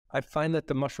I find that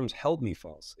the mushrooms help me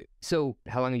fall asleep. So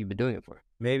how long have you been doing it for?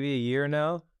 Maybe a year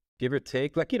now, give or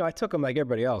take. Like, I took them like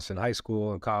everybody else in high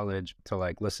school and college to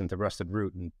like listen to Rusted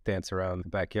Root and dance around the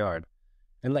backyard.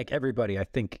 And like everybody, I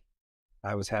think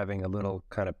I was having a little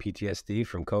kind of PTSD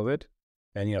from COVID.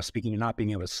 And, speaking of not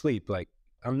being able to sleep, like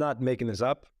I'm not making this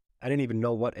up. I didn't even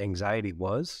know what anxiety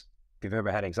was. If you've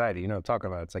ever had anxiety, you know what I'm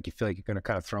talking about. It's like you feel like you're going to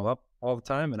kind of throw up all the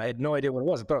time. And I had no idea what it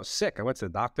was. I thought I was sick. I went to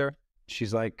the doctor.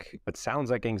 She's like, it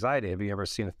sounds like anxiety. Have you ever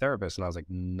seen a therapist? And I was like,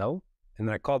 no. And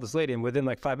then I called this lady and within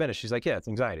like 5 minutes, she's like, yeah, it's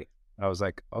anxiety. I was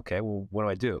like, okay, well, what do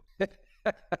I do?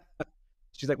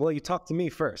 She's like, well, you talk to me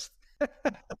first.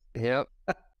 Yep.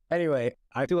 Anyway,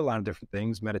 I do a lot of different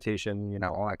things, meditation,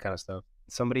 all that kind of stuff.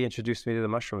 Somebody introduced me to the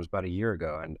mushrooms about a year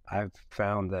ago, and I've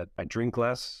found that I drink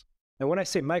less. And when I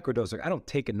say microdose, like I don't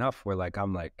take enough where like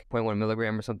I'm like 0.1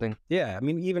 milligram or something. Yeah, I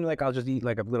mean, even like I'll just eat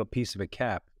like a little piece of a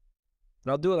cap.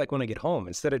 And I'll do it like when I get home.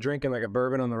 Instead of drinking like a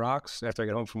bourbon on the rocks after I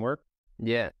get home from work.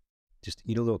 Yeah. Just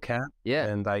eat a little cap. Yeah.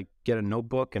 And I get a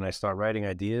notebook and I start writing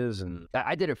ideas. And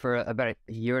I did it for about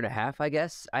a year and a half, I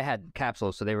guess. I had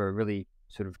capsules, so they were really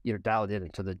sort of dialed in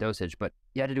into the dosage, but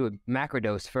you had to do a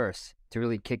macrodose first to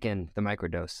really kick in the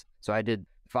microdose. So I did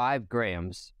 5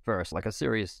 grams first, like a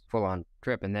serious full-on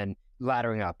trip, and then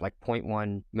laddering up like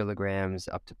 0.1 milligrams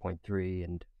up to 0.3.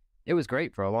 And it was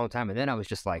great for a long time. And then I was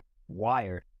just like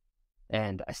wired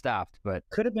and I stopped, but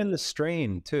could have been the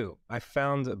strain too. I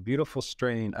found a beautiful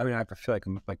strain. I mean, I feel like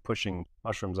I'm like pushing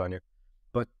mushrooms on you,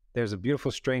 but there's a beautiful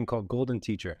strain called Golden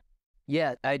Teacher.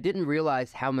 Yeah, I didn't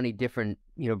realize how many different,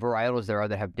 varietals there are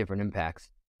that have different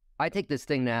impacts. I take this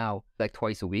thing now like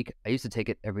twice a week. I used to take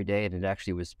it every day and it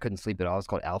actually couldn't sleep at all. It's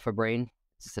called Alpha Brain.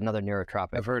 It's just another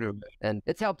neurotropic. I've heard of it. And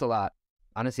it's helped a lot.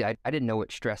 Honestly, I didn't know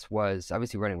what stress was.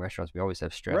 Obviously, running restaurants, we always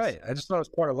have stress. Right. I just thought it was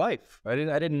part of life. I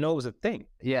didn't know it was a thing.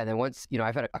 Yeah. And then once,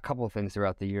 I've had a couple of things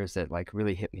throughout the years that like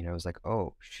really hit me. And I was like,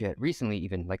 oh shit. Recently,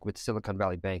 even like with Silicon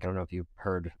Valley Bank, I don't know if you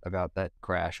heard about that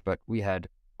crash, but we had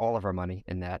all of our money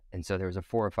in that. And so there was a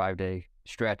 4 or 5 day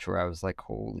stretch where I was like,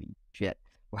 holy shit,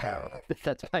 wow,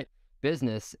 that's my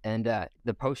business. And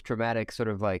the post-traumatic sort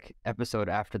of like episode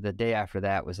after the day after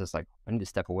that was just like, I need to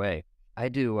step away. I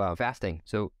do fasting.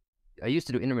 So I used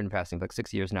to do intermittent fasting for like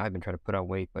 6 years now. I've been trying to put on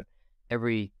weight, but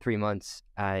every 3 months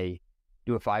I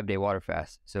do a 5-day water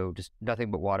fast. So just nothing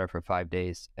but water for 5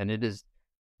 days. And it is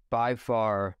by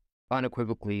far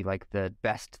unequivocally like the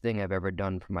best thing I've ever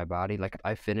done for my body. Like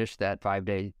I finished that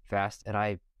 5-day fast and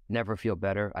I never feel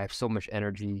better. I have so much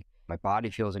energy. My body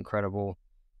feels incredible.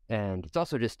 And it's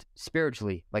also just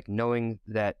spiritually, like knowing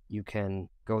that you can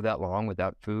go that long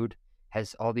without food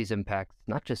has all these impacts,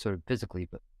 not just sort of physically,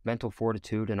 but mental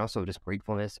fortitude and also just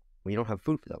gratefulness. When you don't have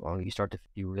food for that long, you start to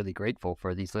be really grateful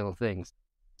for these little things.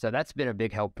 So that's been a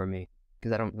big help for me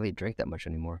because I don't really drink that much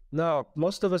anymore. No,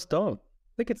 most of us don't.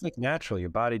 I think it's like natural. Your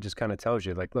body just kind of tells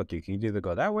you like, look, you can either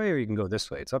go that way or you can go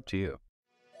this way. It's up to you.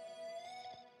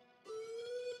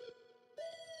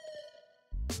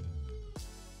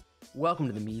 Welcome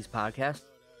to the Meez podcast.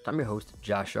 I'm your host,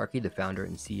 Josh Sharkey, the founder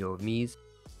and CEO of Meez,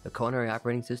 the culinary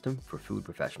operating system for food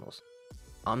professionals.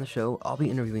 On the show, I'll be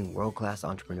interviewing world-class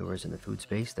entrepreneurs in the food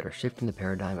space that are shifting the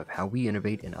paradigm of how we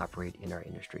innovate and operate in our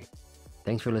industry.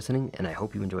 Thanks for listening, and I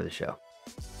hope you enjoy the show.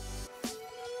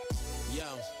 Yo,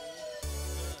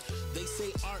 they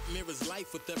say art mirrors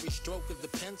life with every stroke of the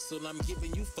pencil. I'm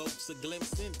giving you folks a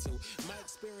glimpse into my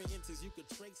experiences you could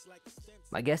trace like a stencil.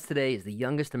 My guest today is the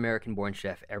youngest American-born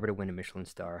chef ever to win a Michelin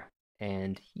star,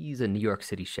 and he's a New York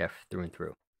City chef through and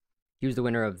through. He was the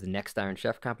winner of the Next Iron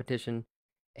Chef competition,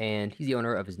 and he's the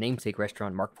owner of his namesake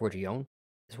restaurant, Marc Forgione,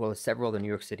 as well as several other New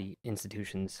York City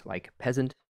institutions like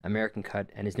Peasant, American Cut,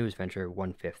 and his newest venture,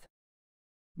 1/5.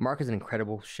 Marc is an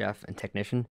incredible chef and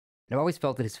technician, and I've always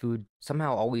felt that his food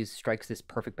somehow always strikes this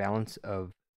perfect balance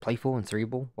of playful and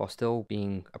cerebral while still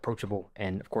being approachable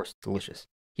and, of course, delicious.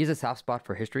 He has a soft spot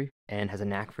for history and has a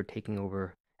knack for taking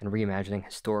over and reimagining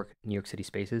historic New York City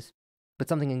spaces, but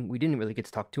something we didn't really get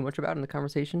to talk too much about in the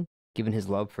conversation, given his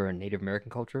love for Native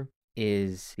American culture,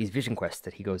 is these vision quests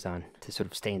that he goes on to sort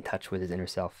of stay in touch with his inner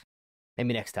self.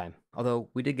 Maybe next time. Although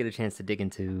we did get a chance to dig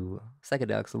into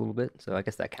psychedelics a little bit, so I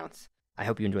guess that counts. I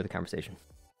hope you enjoy the conversation.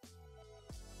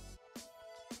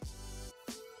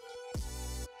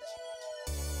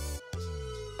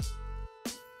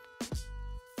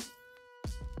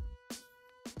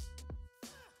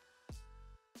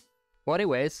 Well,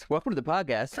 anyways, welcome to the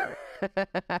podcast.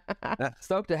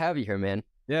 Stoked to have you here, man.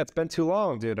 Yeah, it's been too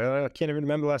long, dude. I can't even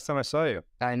remember the last time I saw you.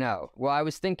 I know. Well, I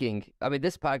was thinking,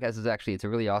 this podcast is actually, it's a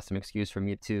really awesome excuse for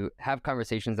me to have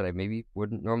conversations that I maybe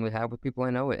wouldn't normally have with people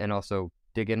I know and also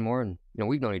dig in more. And,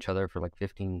 we've known each other for like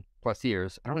 15 plus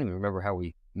years. I don't even remember how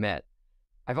we met,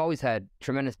 I've always had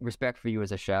tremendous respect for you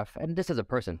as a chef and just as a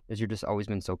person, as you've just always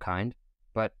been so kind.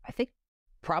 But I think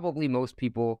probably most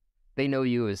people, they know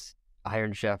you as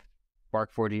Iron Chef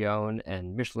Marc Forgione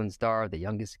and Michelin star, the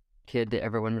youngest kid to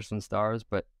ever win Michelin stars.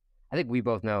 But I think we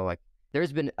both know, like,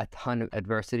 there's been a ton of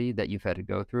adversity that you've had to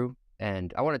go through.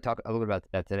 And I want to talk a little bit about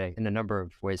that today in a number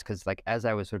of ways, because like as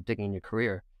I was sort of digging in your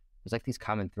career, there's like these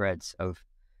common threads of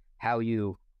how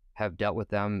you have dealt with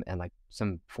them and like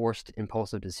some forced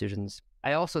impulsive decisions.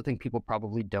 I also think people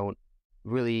probably don't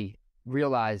really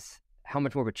realize how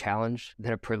much more of a challenge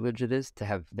than a privilege it is to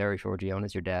have Larry Forgione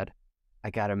as your dad. I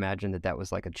gotta imagine that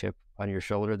was like a chip on your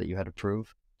shoulder that you had to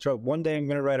prove. So one day I'm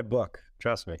going to write a book.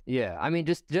 Trust me. Yeah, I mean,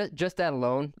 just that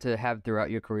alone to have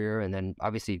throughout your career, and then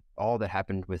obviously all that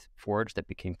happened with Forge that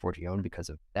became Forgione because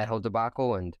of that whole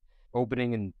debacle and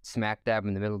opening and smack dab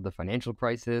in the middle of the financial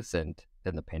crisis, and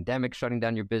then the pandemic shutting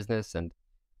down your business. And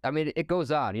I mean, it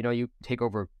goes on. You know, you take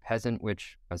over Peasant,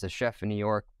 which as a chef in New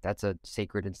York, that's a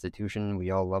sacred institution. We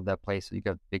all love that place. So you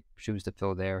got big shoes to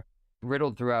fill there.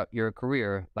 Riddled throughout your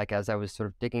career, like as I was sort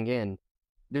of digging in,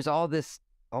 there's all this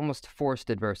almost forced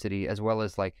adversity as well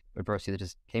as like adversity that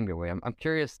just came your way. I'm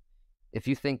curious if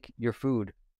you think your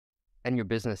food and your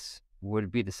business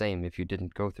would be the same if you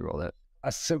didn't go through all that.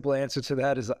 A simple answer to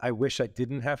that is I wish I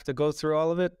didn't have to go through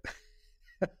all of it,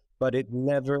 but it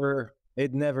never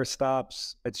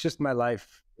stops. It's just my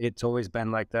life. It's always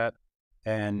been like that.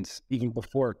 And even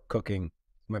before cooking,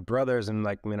 my brothers and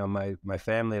like, you know, my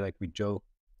family, like we joke,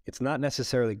 it's not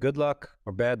necessarily good luck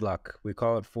or bad luck. We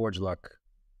call it Forge luck.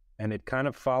 And it kind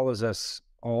of follows us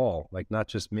all, like not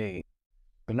just me,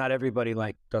 but not everybody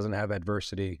like doesn't have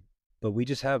adversity, but we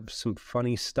just have some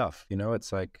funny stuff. You know,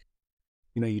 it's like,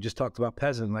 you know, you just talked about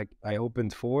Peasant, like I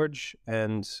opened Forge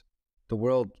and the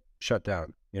world shut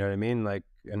down. You know what I mean? Like,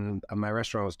 and my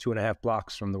restaurant was 2.5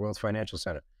 blocks from the World Financial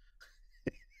Center.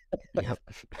 Yep.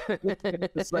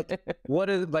 It's like, what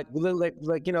is like,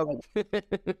 you know,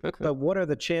 but what are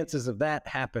the chances of that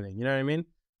happening? You know what I mean?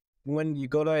 When you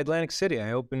go to Atlantic City,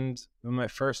 I opened my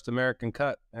first American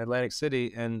cut in Atlantic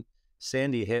City, and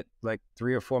Sandy hit like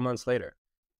 3 or 4 months later.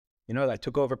 You know, I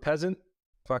took over Peasant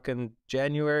fucking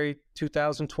January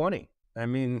 2020. I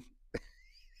mean,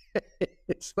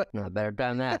 it's like Not better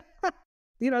than that.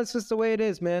 You know, it's just the way it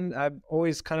is, man. I've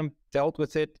always kind of dealt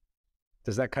with it.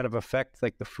 Does that kind of affect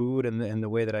like the food and the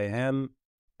way that I am?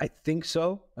 I think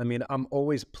so. I mean, I'm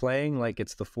always playing like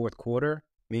it's the fourth quarter.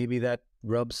 Maybe that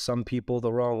rubs some people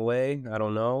the wrong way. I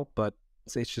don't know, but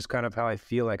it's just kind of how I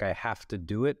feel like I have to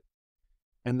do it.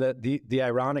 And the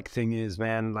ironic thing is,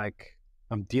 man, like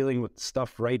I'm dealing with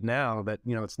stuff right now that,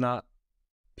 you know, it's not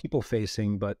people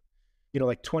facing, but, you know,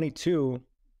 like 22,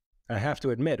 I have to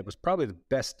admit, it was probably the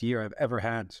best year I've ever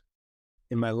had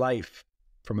in my life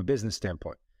from a business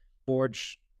standpoint.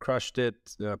 Forge crushed it.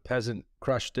 Peasant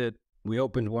crushed it. We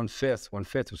opened 1/5.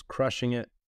 1/5 was crushing it.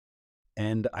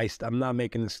 And I'm not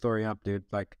making this story up, dude.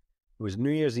 Like, it was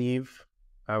New Year's Eve.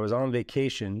 I was on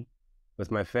vacation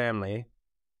with my family.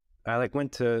 I like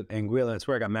went to Anguilla. That's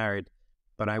where I got married.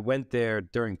 But I went there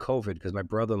during COVID because my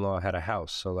brother-in-law had a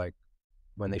house. So like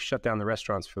when they shut down the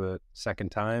restaurants for the second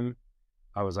time,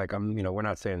 I was like, you know, we're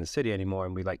not staying in the city anymore.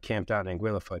 And we like camped out in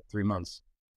Anguilla for like 3 months.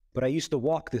 But I used to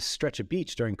walk this stretch of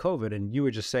beach during COVID. And you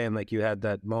were just saying like you had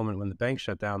that moment when the bank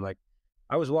shut down. Like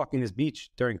I was walking this beach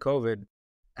during COVID,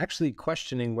 actually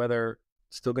questioning whether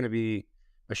still going to be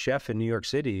a chef in New York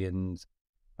City. And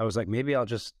I was like, maybe I'll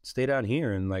just stay down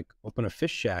here and like open a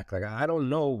fish shack. Like, I don't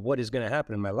know what is going to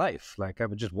happen in my life. Like I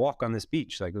would just walk on this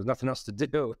beach. Like there was nothing else to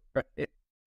do. Right?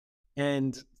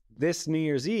 And this New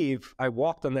Year's Eve, I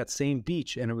walked on that same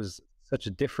beach and it was such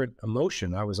a different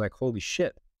emotion. I was like, holy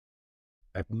shit,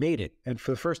 I've made it. And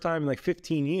for the first time in like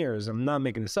 15 years, I'm not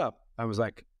making this up. I was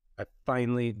like, I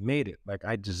finally made it. Like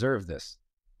I deserve this.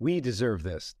 We deserve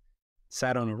this.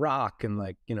 Sat on a rock and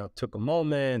like, you know, took a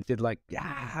moment, did like,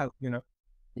 yeah, you know.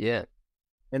 Yeah.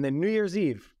 And then New Year's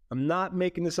Eve, I'm not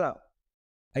making this up.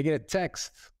 I get a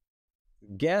text.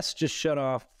 Gas just shut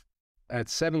off at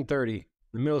 7:30,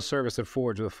 the middle of service at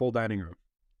Forge with a full dining room.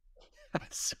 I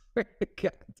swear to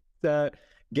God. The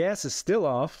gas is still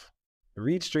off.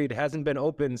 Reed Street hasn't been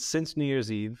open since New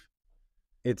Year's Eve.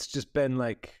 It's just been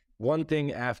like one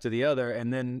thing after the other.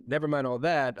 And then never mind all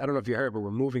that. I don't know if you heard, but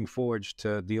we're moving Forge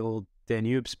to the old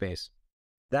Danube space.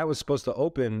 That was supposed to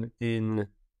open in, you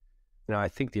know, I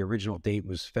think the original date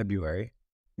was February.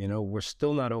 You know, we're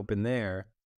still not open there.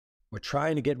 We're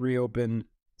trying to get reopened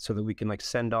so that we can like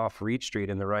send off Reed Street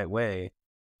in the right way.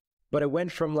 But it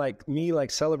went from like me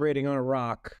like celebrating on a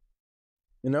rock,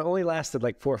 and it only lasted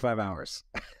like 4 or 5 hours.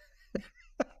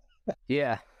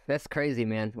 Yeah, that's crazy,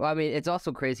 man. Well, I mean, it's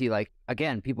also crazy. Like,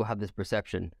 again, people have this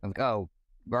perception of like, oh,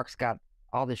 Mark's got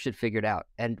all this shit figured out.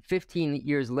 And 15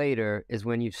 years later is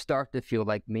when you start to feel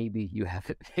like maybe you have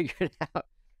it figured out.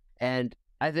 And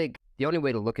I think the only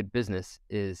way to look at business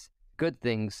is good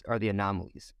things are the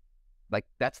anomalies. Like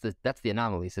that's the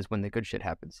anomalies is when the good shit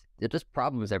happens. They're just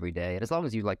problems every day. And as long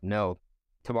as you like know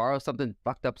tomorrow something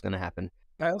fucked up's going to happen.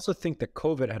 I also think that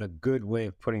COVID had a good way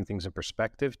of putting things in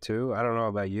perspective too. I don't know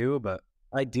about you, but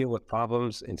I deal with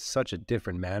problems in such a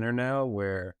different manner now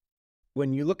where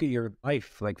when you look at your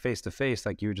life like face to face,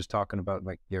 like you were just talking about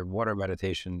like your water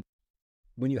meditation,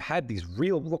 when you had these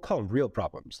real, we'll call them real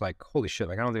problems, like holy shit,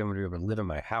 like I don't think I'm gonna be able to live in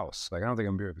my house. Like I don't think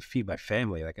I'm gonna be able to feed my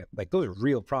family. Like those are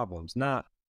real problems, not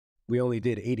we only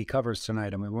did 80 covers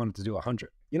tonight and we wanted to do 100.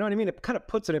 You know what I mean? It kind of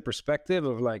puts it in perspective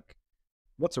of like,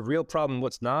 what's a real problem,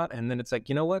 what's not. And then it's like,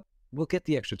 you know what? We'll get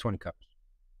the extra 20 covers.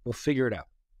 We'll figure it out.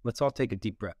 Let's all take a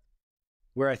deep breath.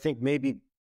 Where I think maybe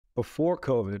before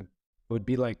COVID, it would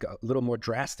be like a little more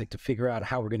drastic to figure out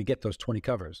how we're going to get those 20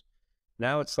 covers.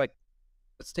 Now it's like,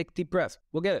 let's take a deep breath.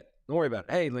 We'll get it. Don't worry about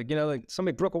it. Hey, like, you know, like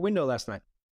somebody broke a window last night.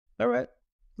 All right,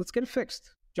 let's get it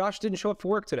fixed. Josh didn't show up for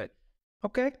work today.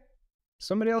 Okay.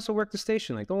 Somebody else will work the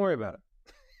station. Like, don't worry about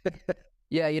it.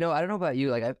 Yeah, you know, I don't know about you.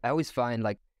 Like, I always find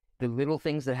like the little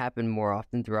things that happen more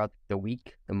often throughout the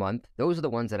week, the month, those are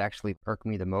the ones that actually irk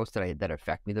me the most, that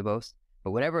affect me the most.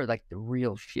 But whenever like the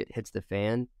real shit hits the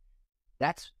fan,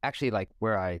 that's actually like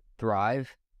where I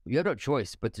thrive. You have no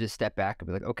choice but to just step back and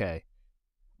be like, okay,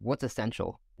 what's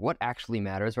essential? What actually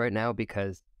matters right now?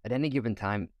 Because at any given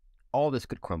time, all this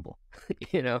could crumble,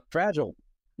 you know? Fragile.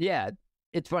 Yeah.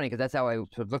 It's funny because that's how I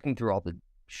sort of looking through all the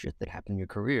shit that happened in your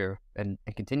career and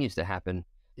continues to happen.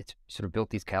 It's sort of built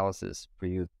these calluses for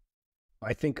you.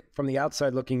 I think from the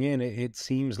outside looking in, it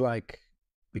seems like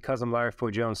because I'm Larry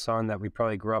Forgione's son, that we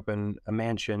probably grew up in a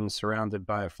mansion surrounded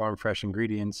by farm fresh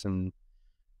ingredients, and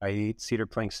I eat cedar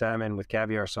plank salmon with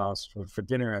caviar sauce for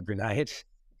dinner every night,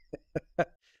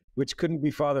 which couldn't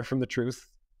be farther from the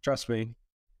truth. Trust me,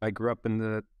 I grew up in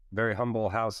the very humble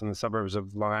house in the suburbs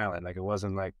of Long Island. Like it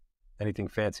wasn't like anything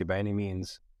fancy by any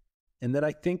means. And then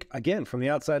I think, again, from the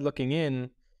outside looking in,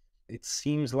 it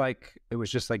seems like it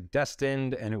was just like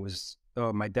destined, and it was,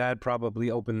 oh, my dad probably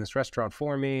opened this restaurant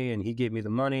for me and he gave me the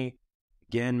money.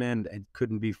 Again, man, it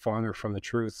couldn't be farther from the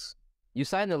truth. You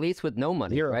signed the lease with no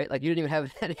money, Zero. Right? Like you didn't even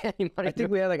have any money. I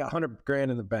think we had like $100,000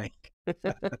 in the bank.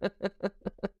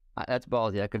 That's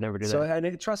ballsy. I could never do So, that.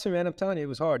 and trust me, man, I'm telling you, it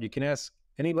was hard. You can ask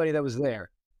anybody that was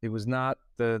there. It was not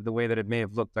the way that it may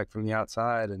have looked like from the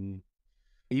outside. And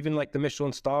even like the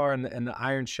Michelin star and the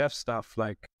Iron Chef stuff,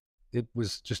 like it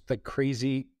was just like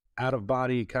crazy out of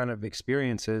body kind of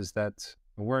experiences that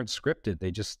weren't scripted.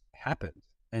 They just happened.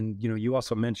 And, you know, you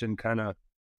also mentioned kind of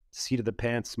seat of the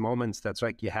pants moments that's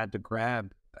like you had to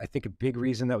grab. I think a big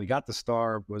reason that we got the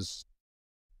star was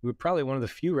we were probably one of the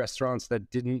few restaurants that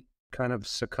didn't kind of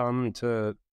succumb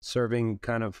to serving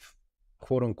kind of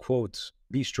quote unquote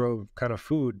bistro kind of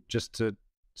food just to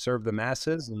serve the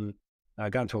masses. And I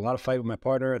got into a lot of fight with my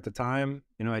partner at the time.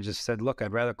 You know, I just said, look,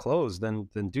 I'd rather close than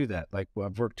do that. Like, well,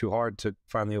 I've worked too hard to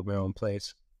finally open my own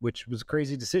place, which was a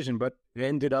crazy decision, but it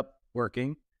ended up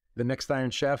working. The next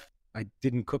Iron Chef, I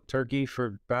didn't cook turkey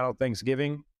for Battle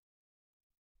Thanksgiving.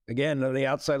 Again, on the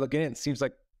outside looking in, it seems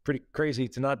like pretty crazy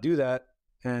to not do that,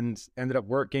 and ended up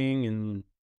working and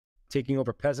taking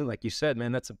over Peasant. Like you said,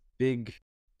 man, that's a big,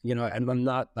 you know, and I'm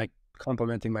not like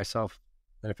complimenting myself.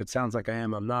 And if it sounds like I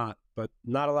am, I'm not. But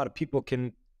not a lot of people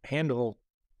can handle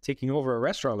taking over a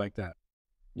restaurant like that.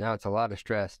 Now it's a lot of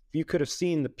stress. If you could have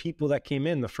seen the people that came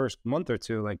in the first month or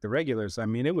two, like the regulars, I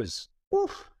mean, it was,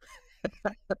 oof.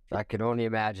 I can only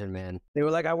imagine, man. They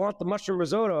were like, I want the mushroom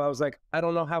risotto. I was like, I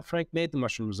don't know how Frank made the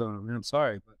mushroom risotto. I mean, I'm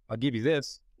sorry, but I'll give you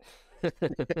this.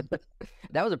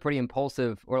 That was a pretty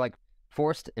impulsive or like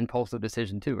forced impulsive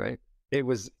decision too, right? It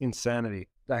was insanity.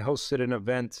 I hosted an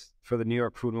event for the New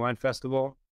York Food and Wine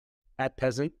Festival at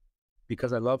Peasant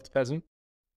because I loved Peasant.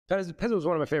 Peasant was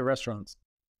one of my favorite restaurants.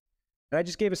 And I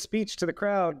just gave a speech to the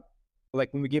crowd,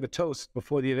 like when we gave a toast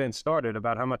before the event started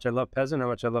about how much I love Peasant, how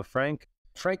much I love Frank.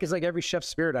 Frank is like every chef's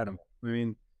spirit animal. I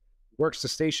mean, works the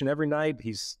station every night.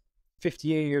 He's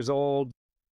 58 years old.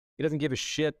 He doesn't give a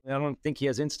shit. I don't think he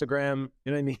has Instagram.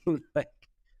 You know what I mean? Like,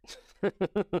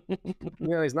 you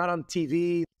know, he's not on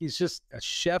TV. He's just a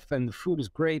chef, and the food is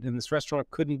great. And this restaurant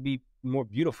couldn't be more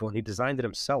beautiful. And he designed it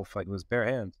himself, like with his bare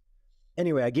hands.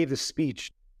 Anyway, I gave this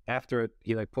speech. After it,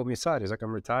 he like pulled me aside. He's like,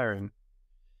 I'm retiring.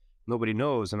 Nobody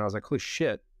knows. And I was like, holy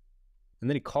shit. And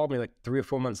then he called me like 3 or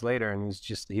 4 months later, and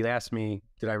he asked me,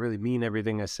 did I really mean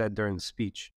everything I said during the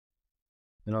speech?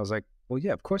 And I was like, well,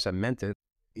 yeah, of course I meant it.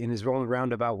 in his own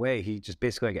roundabout way, he just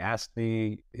basically like asked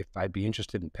me if I'd be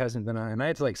interested in Peasant, and I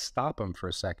had to like stop him for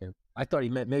a second. I thought he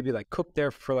meant maybe like cook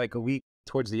there for like a week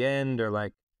towards the end, or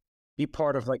like be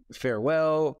part of like the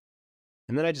farewell.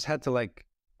 And then I just had to like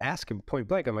ask him point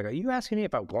blank. I'm like, "Are you asking me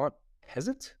if I want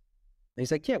Peasant?" And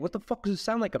he's like, "Yeah, what the fuck does it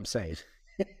sound like I'm saying?"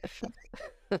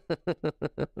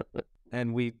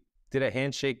 And we did a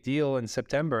handshake deal in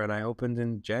September, and I opened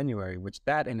in January, which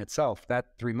that in itself, that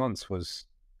 3 months was,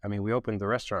 I mean, we opened the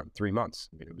restaurant in 3 months.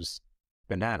 I mean, it was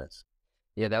bananas.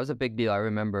 Yeah, that was a big deal. I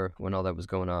remember when all that was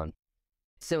going on.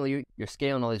 Similarly, you're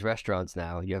scaling all these restaurants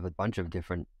now. You have a bunch of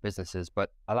different businesses,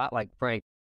 but a lot like Frank,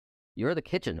 you're in the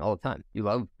kitchen all the time. You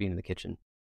love being in the kitchen.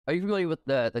 Are you familiar with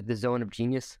the zone of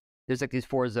genius? There's like these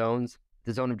 4 zones: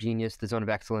 the zone of genius, the zone of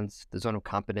excellence, the zone of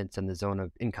competence, and the zone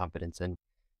of incompetence. And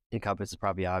incompetence is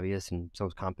probably obvious, and so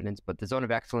is competence. But the zone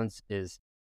of excellence is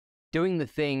doing the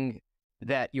thing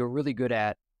that you're really good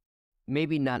at,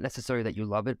 maybe not necessarily that you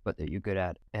love it, but that you're good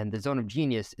at. And the zone of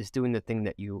genius is doing the thing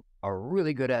that you are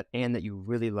really good at and that you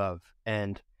really love.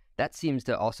 And that seems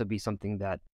to also be something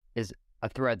that is a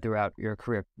thread throughout your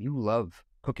career. You love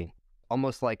cooking,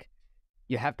 almost like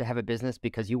you have to have a business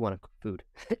because you want to cook food.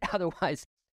 Otherwise,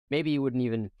 maybe you wouldn't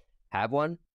even have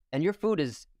one. And your food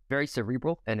is very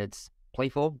cerebral and it's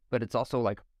playful, but it's also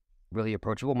like really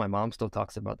approachable. My mom still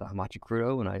talks about the hamachi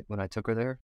crudo when I took her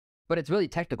there. But it's really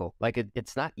technical. Like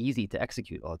it's not easy to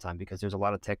execute all the time because there's a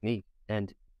lot of technique.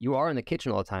 And you are in the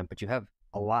kitchen all the time, but you have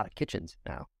a lot of kitchens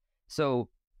now. So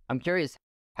I'm curious,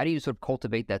 how do you sort of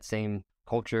cultivate that same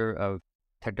culture of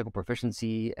technical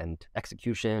proficiency and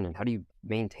execution? And how do you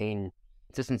maintain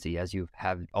consistency as you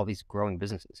have all these growing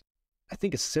businesses? I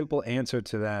think a simple answer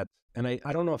to that, and I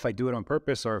don't know if I do it on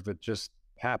purpose or if it just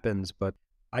happens, but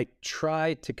I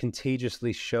try to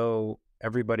contagiously show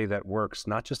everybody that works,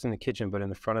 not just in the kitchen, but in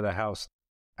the front of the house,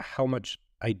 how much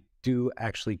I do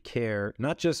actually care,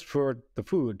 not just for the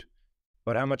food,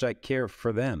 but how much I care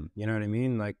for them. You know what I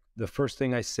mean? Like the first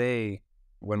thing I say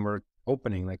when we're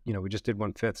opening, like, you know, we just did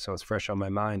 1/5, so it's fresh on my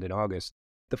mind in August.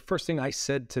 The first thing I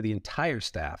said to the entire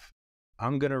staff,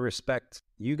 I'm going to respect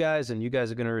you guys and you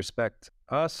guys are going to respect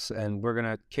us, and we're going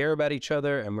to care about each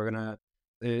other, and we're going to,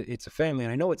 it's a family.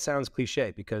 And I know it sounds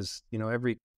cliche because, you know,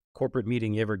 every corporate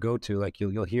meeting you ever go to, like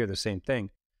you'll hear the same thing.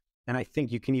 And I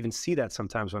think you can even see that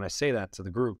sometimes when I say that to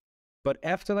the group. But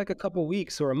after like a couple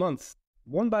weeks or a month,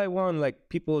 one by one, like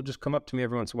people will just come up to me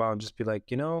every once in a while and just be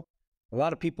like, you know, a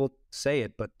lot of people say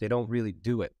it, but they don't really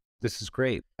do it. This is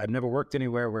great. I've never worked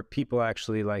anywhere where people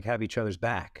actually like have each other's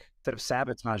back. Instead of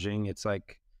sabotaging, it's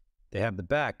like they have the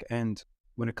back. And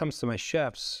when it comes to my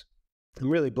chefs, I'm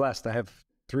really blessed. I have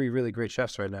 3 really great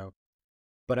chefs right now.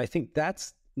 But I think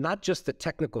that's not just the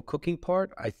technical cooking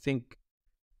part. I think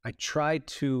I try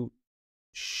to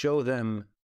show them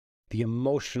the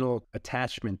emotional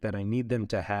attachment that I need them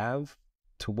to have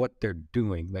to what they're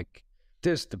doing. Like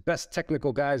there's the best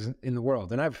technical guys in the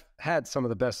world. And I've had some of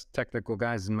the best technical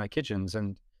guys in my kitchens,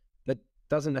 and that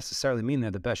doesn't necessarily mean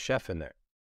they're the best chef in there.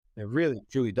 It really,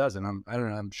 truly doesn't. I don't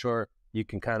know. I'm sure you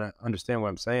can kind of understand what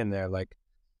I'm saying there. Like,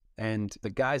 and the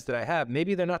guys that I have,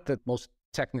 maybe they're not the most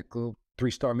technical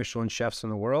 3-star Michelin chefs in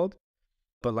the world,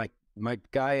 but like my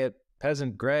guy at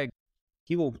Peasant, Greg,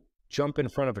 he will jump in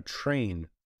front of a train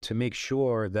to make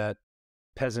sure that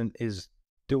Peasant is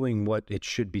doing what it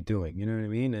should be doing. You know what I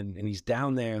mean? And he's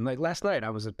down there. And like last night I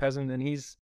was at Peasant and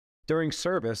he's during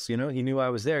service, you know, he knew I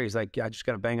was there. He's like, yeah, I just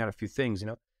got to bang out a few things, you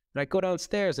know? And I go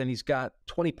downstairs and he's got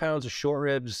 20 pounds of short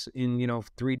ribs in, you know,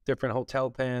 3 different hotel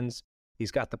pans.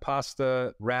 He's got the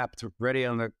pasta wrapped, ready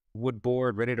on the wood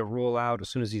board, ready to roll out as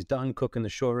soon as he's done cooking the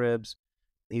short ribs.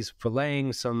 He's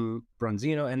filleting some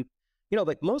bronzino. And, you know,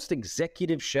 like most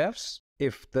executive chefs,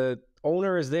 if the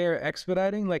owner is there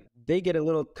expediting, like they get a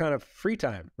little kind of free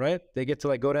time, right? They get to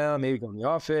like go down, maybe go in the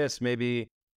office, maybe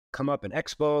come up and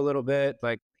expo a little bit.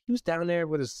 Like he was down there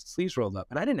with his sleeves rolled up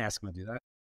and I didn't ask him to do that.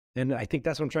 And I think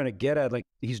that's what I'm trying to get at. Like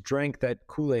he's drank that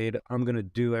Kool-Aid. I'm going to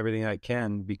do everything I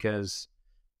can because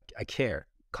I care.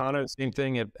 Connor, same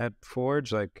thing at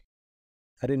Forge. Like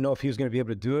I didn't know if he was going to be able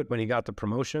to do it when he got the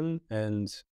promotion, and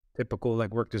typical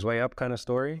like worked his way up kind of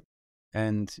story.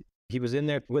 And he was in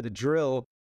there with a drill,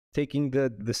 taking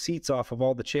the seats off of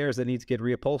all the chairs that need to get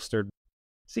reupholstered.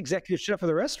 It's the executive chef of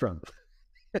the restaurant.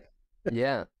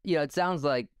 Yeah. Yeah. It sounds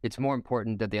like it's more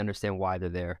important that they understand why they're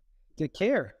there. They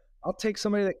care. I'll take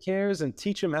somebody that cares and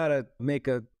teach them how to make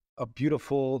a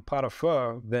beautiful pot of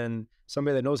pho than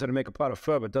somebody that knows how to make a pot of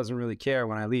pho but doesn't really care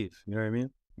when I leave. You know what I mean?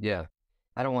 Yeah.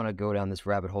 I don't want to go down this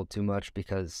rabbit hole too much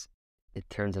because it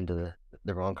turns into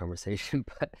the wrong conversation.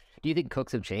 But do you think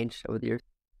cooks have changed over the years?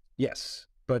 Yes,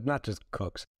 but not just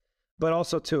cooks. But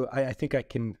also, too, I think I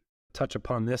can touch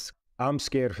upon this. I'm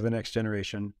scared for the next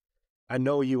generation. I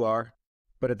know you are,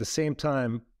 but at the same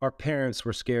time, our parents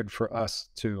were scared for us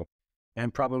too,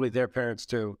 and probably their parents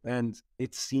too. And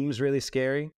it seems really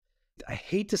scary. I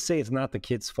hate to say it's not the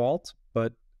kid's fault,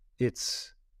 but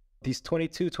it's these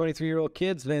 22, 23-year-old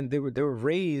kids, man, they were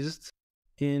raised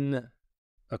in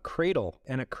a cradle,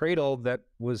 and a cradle that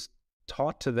was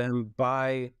taught to them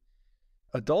by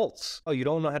adults. Oh, you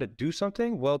don't know how to do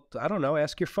something? Well, I don't know,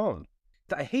 ask your phone.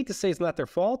 I hate to say it's not their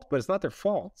fault, but it's not their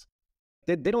fault.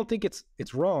 They don't think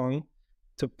it's wrong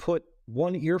to put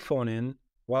one earphone in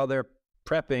while they're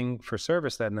prepping for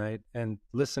service that night and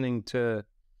listening to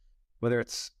whether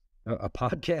it's a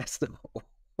podcast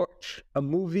or a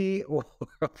movie or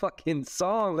a fucking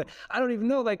song. Like, I don't even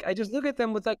know. Like, I just look at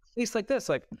them with like a face like this.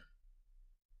 Like,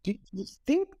 do you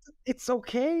think it's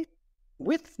okay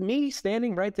with me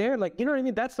standing right there? Like, you know what I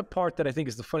mean? That's the part that I think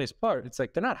is the funniest part. It's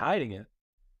like, they're not hiding it.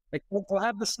 Like, they'll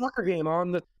have the soccer game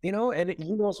on the, you know, and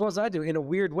you know as well as I do, in a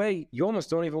weird way, you almost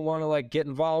don't even want to like get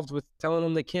involved with telling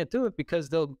them they can't do it because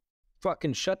they'll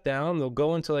fucking shut down. They'll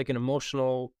go into like an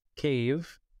emotional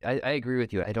cave. I agree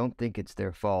with you. I don't think it's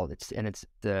their fault. It's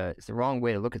the wrong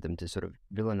way to look at them, to sort of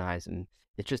villainize them.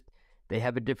 It's just, they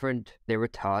were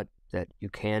taught that you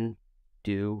can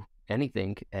do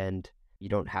anything and you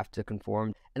don't have to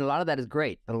conform. And a lot of that is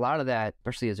great. And a lot of that,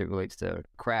 especially as it relates to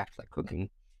craft like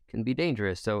cooking, can be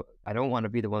dangerous. So I don't want to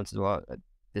be the one to say, well,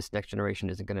 this next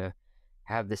generation isn't going to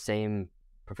have the same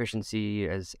proficiency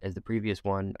as the previous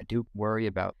one. I do worry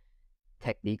about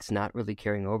techniques not really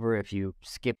carrying over if you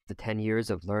skip the 10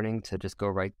 years of learning to just go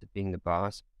right to being the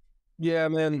boss. Yeah,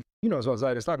 man. You know as well as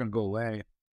I do, it's not going to go away.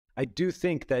 I do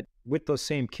think that with those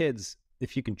same kids,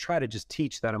 if you can try to just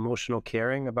teach that emotional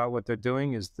caring about what they're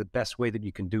doing is the best way that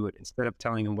you can do it, instead of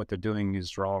telling them what they're doing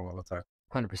is wrong all the time.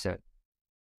 100%.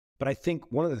 But I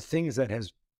think one of the things that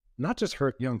has not just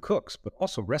hurt young cooks, but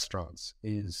also restaurants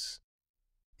is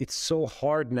it's so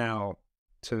hard now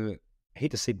to, I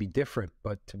hate to say be different,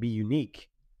 but to be unique,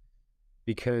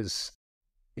 because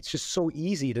it's just so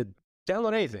easy to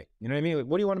download anything. You know what I mean? Like,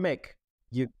 what do you want to make?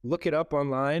 You look it up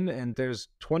online and there's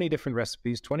 20 different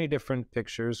recipes, 20 different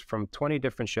pictures from 20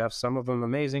 different chefs, some of them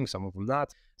amazing, some of them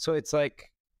not. So it's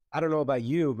like, I don't know about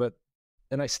you, but,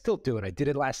 and I still do it. I did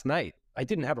it last night. I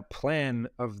didn't have a plan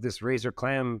of this razor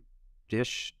clam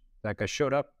dish. Like, I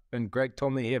showed up and Greg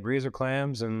told me he had razor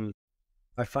clams, and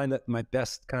I find that my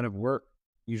best kind of work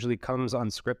usually comes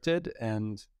unscripted.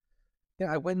 And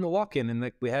yeah, I went in the walk-in and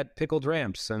like we had pickled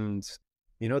ramps, and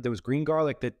you know, there was green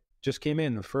garlic that just came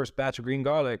in, the first batch of green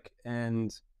garlic,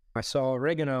 and I saw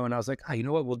oregano and I was like, you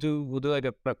know what, we'll do like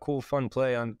a cool fun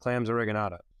play on clams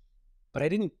oreganata. But I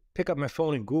didn't pick up my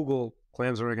phone and Google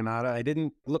clams oreganata. I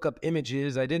didn't look up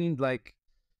images. I didn't like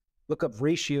look up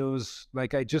ratios.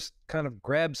 Like, I just kind of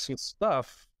grabbed some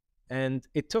stuff, and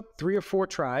it took 3 or 4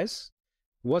 tries.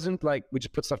 It wasn't like we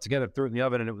just put stuff together, threw it in the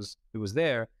oven, and it was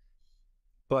there.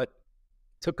 But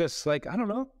it took us like, I don't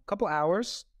know, a couple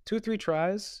hours, 2 or 3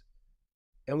 tries.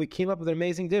 And we came up with an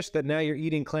amazing dish that now you're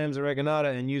eating clams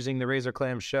oreganata and using the razor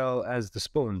clam shell as the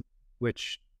spoon,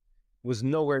 which was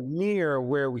nowhere near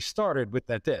where we started with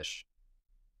that dish.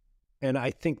 And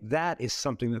I think that is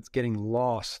something that's getting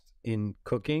lost in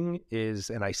cooking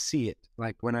and I see it.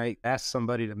 Like, when I ask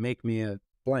somebody to make me a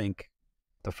blank,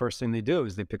 the first thing they do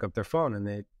is they pick up their phone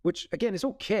and which again is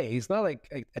okay. It's not like,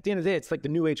 at the end of the day, it's like the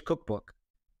new age cookbook.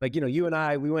 Like, you know, you and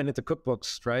I, we went into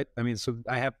cookbooks, right? I mean, so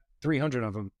I have 300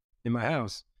 of them in my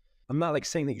house. I'm not like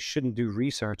saying that you shouldn't do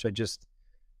research.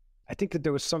 I think that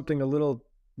there was something a little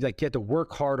like you had to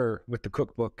work harder with the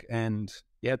cookbook, and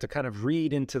you had to kind of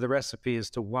read into the recipe as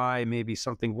to why maybe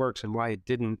something works and why it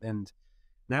didn't. And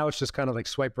now it's just kind of like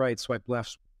swipe right, swipe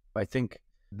left. I think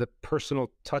the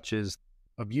personal touches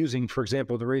of using, for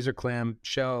example, the razor clam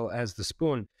shell as the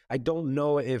spoon, I don't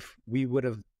know if we would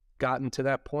have gotten to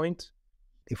that point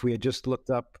if we had just looked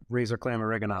up razor clam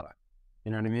oreganata.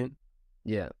 You know what I mean?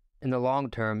 Yeah. In the long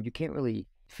term, you can't really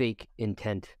fake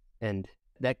intent, and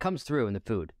that comes through in the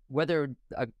food. Whether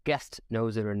a guest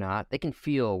knows it or not, they can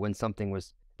feel when something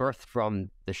was birthed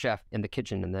from the chef in the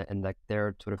kitchen and like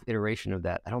their sort of iteration of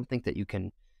that. I don't think that you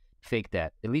can fake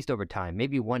that, at least over time.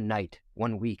 Maybe one night,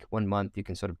 1 week, 1 month, you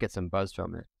can sort of get some buzz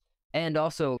from it. And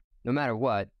also, no matter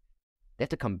what, they have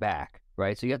to come back,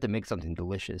 right? So you have to make something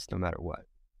delicious no matter what.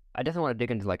 I definitely want to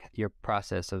dig into like your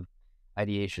process of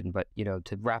ideation, but you know,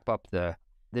 to wrap up the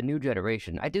new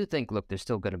generation, I do think, look, there's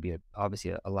still going to be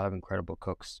obviously a lot of incredible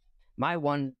cooks. My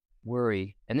one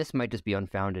worry, and this might just be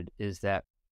unfounded, is that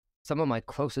some of my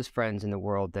closest friends in the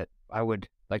world that I would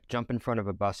like jump in front of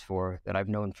a bus for, that I've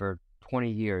known for 20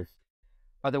 years,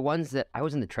 are the ones that I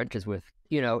was in the trenches with,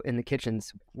 you know, in the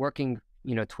kitchens, working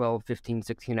 12, 15,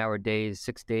 16-hour days,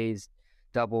 6 days,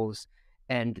 doubles.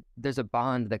 And there's a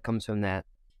bond that comes from that.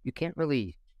 You can't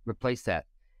really replace that.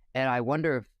 And I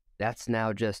wonder if that's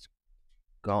now just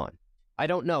gone. I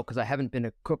don't know because I haven't been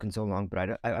a cook in so long,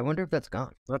 but I wonder if that's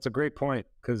gone. That's a great point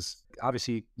because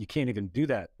obviously you can't even do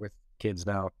that with kids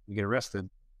now. You get arrested.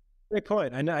 Great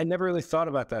point. I never really thought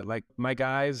about that. Like my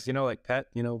guys, like Pet,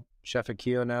 Chef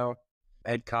Akio now,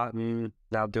 Ed Cotton,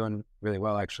 now doing really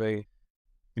well, actually.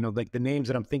 Like the names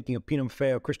that I'm thinking of, Pino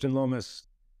Feo, Christian Lomas,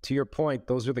 to your point,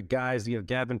 those are the guys,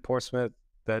 Gavin Portsmouth,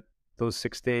 that those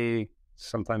 6 day,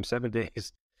 sometimes 7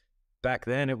 days. Back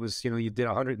then it was, you did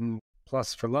 100 and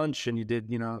plus for lunch and you did,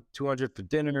 200 for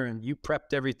dinner and you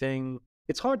prepped everything.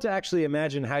 It's hard to actually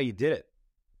imagine how you did it.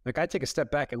 Like I take a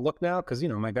step back and look now because,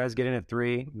 my guys get in at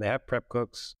 3, they have prep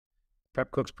cooks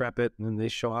prep it, and then they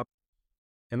show up.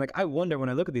 And like, I wonder when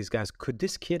I look at these guys, could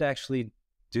this kid actually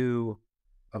do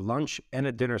a lunch and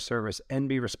a dinner service and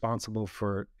be responsible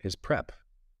for his prep?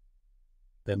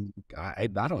 Then I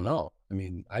don't know. I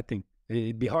mean, I think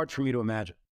it'd be hard for me to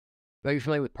imagine. Are you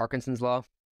familiar with Parkinson's law?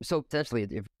 So essentially,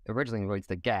 it originally relates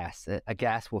to gas. A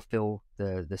gas will fill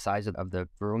the size of the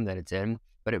room that it's in,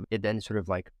 but it then sort of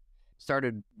like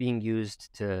started being used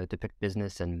to depict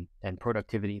business and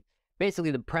productivity.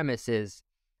 Basically, the premise is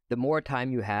the more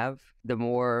time you have, the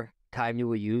more time you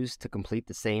will use to complete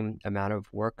the same amount of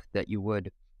work that you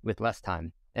would with less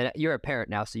time. And you're a parent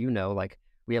now, so like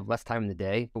we have less time in the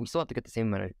day, but we still have to get the same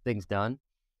amount of things done.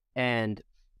 And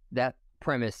that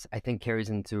premise, I think, carries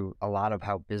into a lot of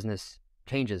how business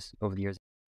changes over the years.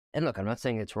 And look, I'm not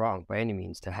saying it's wrong by any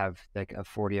means to have like a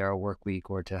 40-hour work week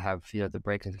or to have the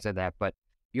breaks and things like that, but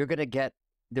you're going to get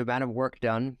the amount of work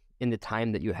done in the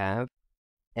time that you have.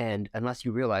 And unless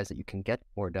you realize that you can get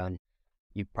more done,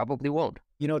 you probably won't.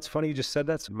 It's funny you just said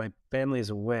that. So my family is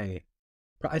away.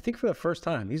 I think for the first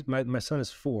time, my son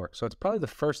is 4. So it's probably the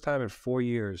first time in 4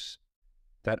 years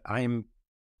that I'm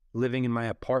living in my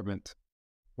apartment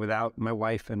without my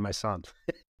wife and my son.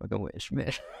 Like a wish,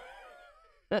 man.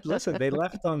 Listen, they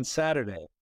left on Saturday,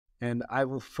 and I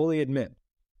will fully admit,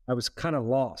 I was kind of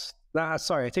lost.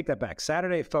 Sorry, I take that back.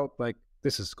 Saturday felt like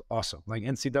this is awesome. Like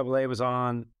NCAA was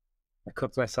on. I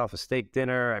cooked myself a steak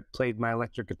dinner. I played my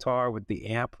electric guitar with the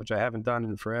amp, which I haven't done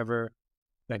in forever.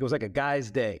 Like it was like a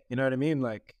guy's day. You know what I mean?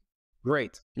 Like,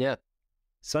 great. Yeah.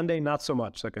 Sunday, not so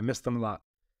much. Like I missed them a lot.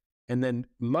 And then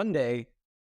Monday,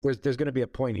 there's going to be a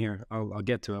point here. I'll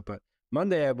get to it. But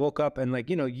Monday, I woke up and like,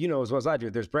 you know as well as I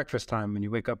do, there's breakfast time when you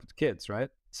wake up with the kids, right?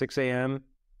 6 a.m.,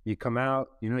 you come out,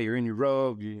 you're in your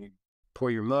robe, you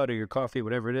pour your mud or your coffee,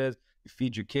 whatever it is. You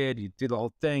feed your kid, you do the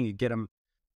whole thing, you get them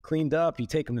cleaned up, you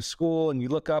take them to school, and you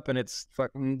look up and it's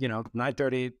fucking,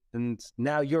 9:30, and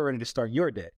now you're ready to start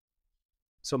your day.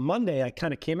 So Monday, I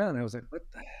kind of came out and I was like, what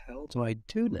the hell do I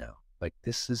do now? Like,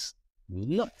 this is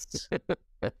nuts.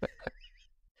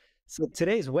 So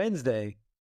today's Wednesday,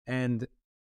 and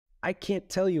I can't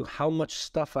tell you how much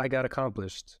stuff I got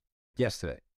accomplished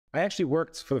yesterday. I actually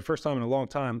worked for the first time in a long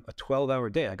time, a 12-hour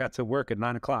day. I got to work at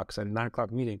 9 o'clock, because I had a 9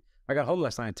 o'clock meeting. I got home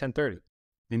last night at 10:30.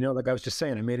 Like I was just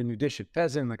saying, I made a new dish at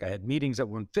Peasant. Like I had meetings at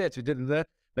 1:05. We did that.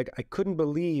 Like I couldn't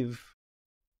believe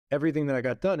everything that I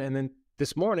got done. And then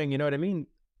this morning, you know what I mean?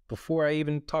 Before I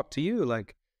even talked to you,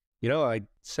 like, I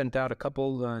sent out a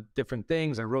couple different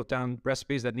things. I wrote down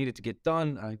recipes that needed to get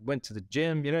done. I went to the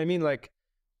gym. You know what I mean? Like,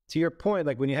 to your point,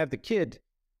 like when you have the kid,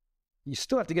 you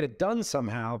still have to get it done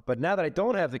somehow. But now that I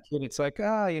don't have the kid, it's like,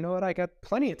 you know what? I got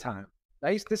plenty of time.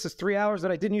 This is 3 hours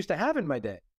that I didn't used to have in my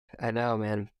day. I know,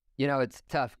 man. It's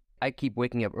tough. I keep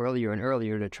waking up earlier and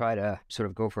earlier to try to sort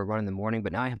of go for a run in the morning,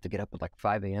 but now I have to get up at like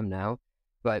 5 a.m. now.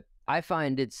 But I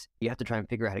find you have to try and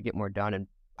figure out how to get more done. And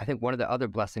I think one of the other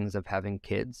blessings of having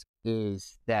kids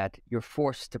is that you're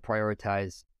forced to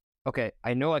prioritize, okay,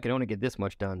 I know I can only get this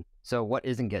much done, so what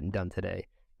isn't getting done today?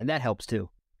 And that helps too,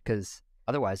 because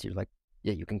otherwise you're like,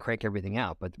 yeah, you can crank everything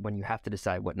out, but when you have to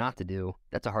decide what not to do,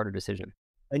 that's a harder decision.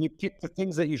 And you pick the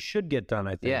things that you should get done,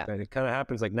 I think. Yeah. It kind of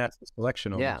happens like natural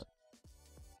selection almost. Yeah.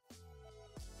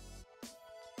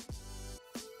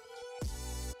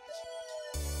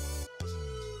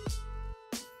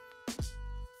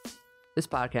 This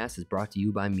podcast is brought to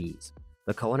you by Meez,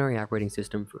 the culinary operating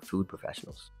system for food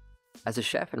professionals. As a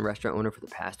chef and restaurant owner for the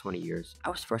past 20 years, I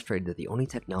was frustrated that the only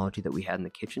technology that we had in the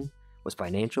kitchen was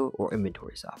financial or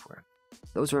inventory software.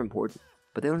 Those are important,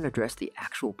 but they don't address the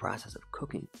actual process of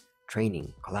cooking,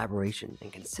 training, collaboration,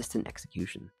 and consistent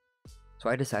execution. So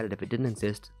I decided if it didn't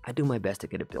exist, I'd do my best to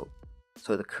get it built,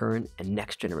 so the current and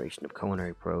next generation of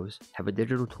culinary pros have a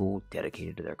digital tool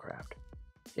dedicated to their craft.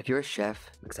 If you're a chef,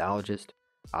 mixologist,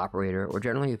 operator, or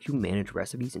generally if you manage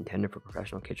recipes intended for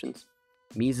professional kitchens,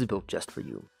 Meez is built just for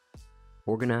you.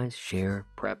 organize, share,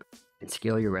 prep, and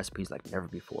scale your recipes like never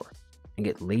before, and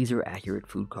get laser-accurate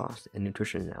food cost and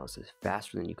nutrition analysis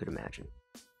faster than you could imagine.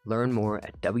 Learn more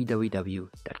at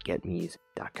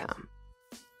www.getmeez.com.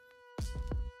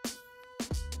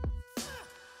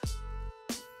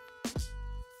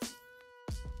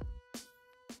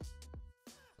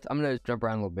 I'm going to jump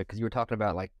around a little bit because you were talking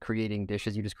about like creating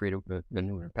dishes. You just created a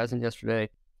new one, Peasant, yesterday.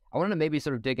 I wanted to maybe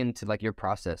sort of dig into like your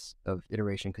process of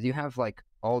iteration, because you have like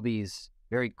all these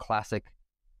very classic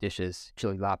dishes: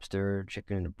 chili lobster,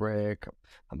 chicken in a brick,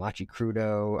 hamachi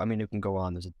crudo. I mean, it can go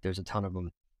on. There's a ton of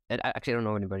them. And actually, I don't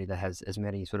know anybody that has as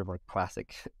many sort of like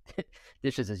classic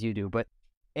dishes as you do. But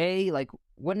like,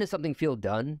 when does something feel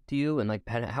done to you? And like,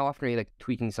 how often are you like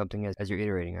tweaking something as you're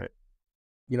iterating on it?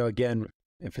 You know, again,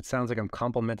 if it sounds like I'm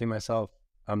complimenting myself,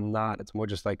 I'm not. It's more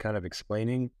just like kind of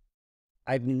explaining.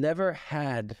 I've never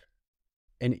had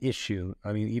an issue,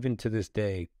 I mean, even to this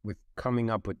day, with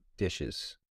coming up with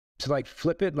dishes. To like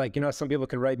flip it, like, you know, some people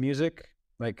can write music.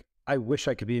 Like, I wish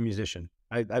I could be a musician.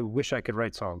 I wish I could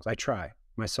write songs. I try.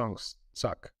 My songs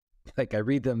suck. Like, I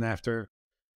read them after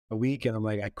a week and I'm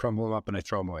like, I crumble them up and I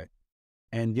throw them away.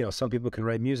 And, you know, some people can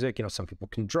write music, you know, some people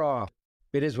can draw.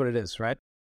 It is what it is, right?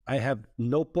 I have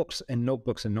notebooks and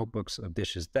notebooks and notebooks of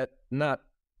dishes that, not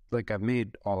like I've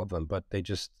made all of them, but they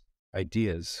just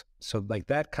ideas. So like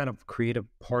that kind of creative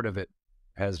part of it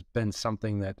has been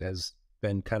something that has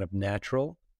been kind of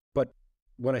natural. But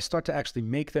when I start to actually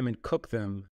make them and cook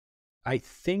them, I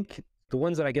think the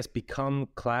ones that I guess become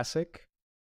classic,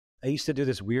 I used to do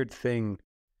this weird thing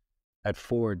at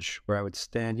Forge where I would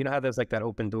stand, you know how there's like that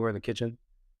open door in the kitchen?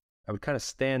 I would kind of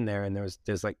stand there, and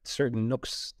there's like certain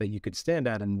nooks that you could stand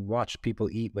at and watch people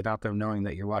eat without them knowing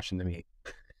that you're watching them eat.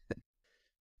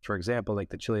 For example, like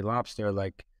the chili lobster,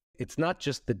 like it's not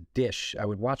just the dish. I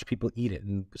would watch people eat it,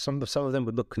 and some of them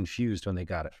would look confused when they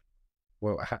got it.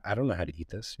 Well, I don't know how to eat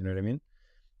this. You know what I mean?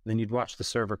 Then you'd watch the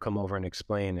server come over and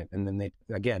explain it, and then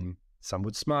again, some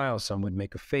would smile, some would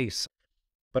make a face.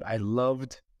 But I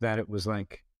loved that it was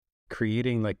like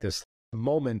creating like this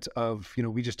moment of, you know,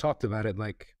 we just talked about it,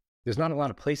 like there's not a lot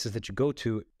of places that you go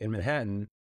to in Manhattan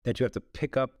that you have to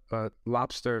pick up a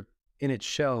lobster in its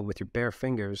shell with your bare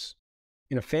fingers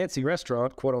in a fancy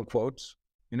restaurant, quote unquote,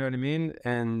 you know what I mean?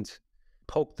 And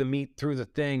poke the meat through the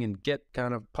thing and get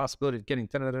kind of possibility of getting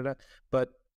da-da-da-da. But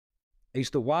I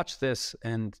used to watch this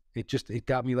and it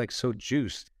got me like so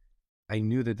juiced. I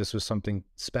knew that this was something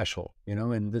special, you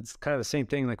know, and it's kind of the same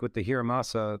thing like with the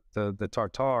hiramasa, the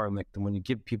tartare, and like when you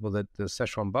give people the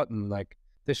Szechuan button, like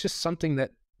there's just something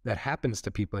that happens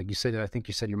to people. Like you said, I think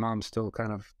you said your mom still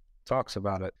kind of talks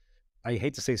about it. I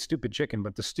hate to say stupid chicken,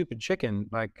 but the stupid chicken,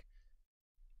 like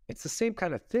it's the same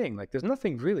kind of thing. Like there's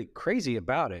nothing really crazy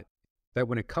about it, that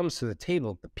when it comes to the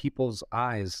table, the people's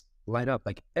eyes light up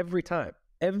like every time,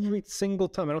 every single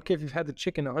time. I don't care if you've had the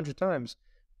chicken 100 times.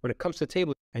 When it comes to the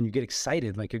table and you get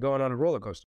excited, like you're going on a roller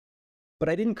coaster. But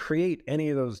I didn't create any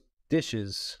of those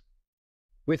dishes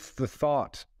with the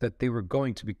thought that they were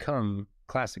going to become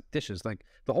classic dishes. Like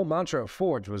the whole mantra of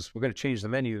Forge was, we're going to change the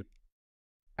menu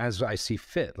as I see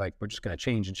fit. Like we're just going to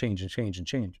change and change and change and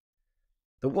change.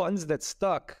 The ones that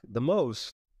stuck the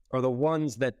most are the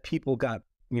ones that people got,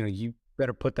 you know, you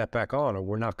better put that back on or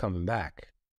we're not coming back.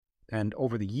 And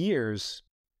over the years,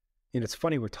 and it's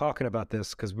funny we're talking about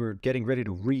this because we're getting ready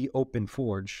to reopen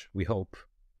Forge, we hope,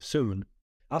 soon.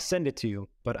 I'll send it to you,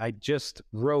 but I just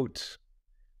wrote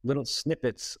little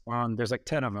snippets on, there's like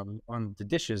 10 of them, on the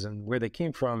dishes and where they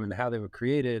came from and how they were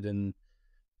created. And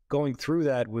going through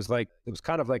that was like, it was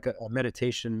kind of like a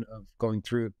meditation of going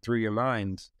through your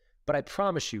mind. But I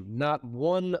promise you, not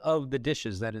one of the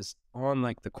dishes that is on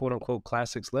like the quote unquote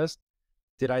classics list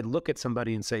did I look at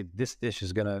somebody and say, this dish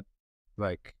is gonna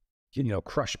like, you know,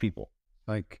 crush people.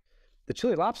 Like the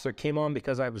chili lobster came on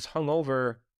because I was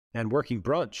hungover and working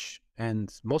brunch.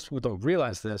 And most people don't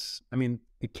realize this. I mean,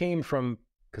 it came from,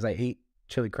 because I ate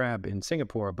chili crab in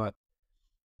Singapore, but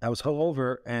I was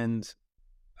hungover and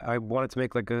I wanted to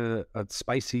make like a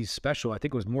spicy special. I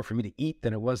think it was more for me to eat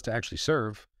than it was to actually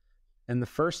serve. And the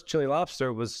first chili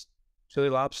lobster was chili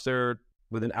lobster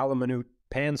with an a la minute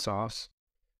pan sauce,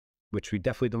 which we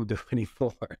definitely don't do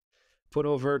anymore. Put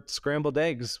over scrambled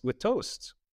eggs with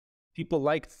toast. People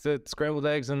liked the scrambled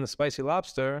eggs and the spicy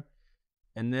lobster.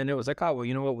 And then it was like, oh, well,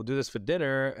 you know what? We'll do this for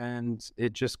dinner. And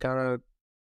it just kind of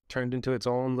turned into its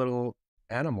own little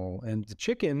animal. And the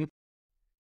chicken,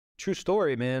 true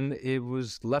story, man, it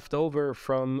was left over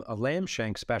from a lamb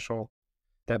shank special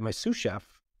that my sous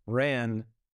chef ran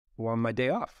on my day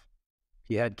off.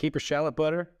 He had caper shallot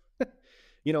butter,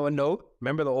 you know, a note.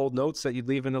 Remember the old notes that you'd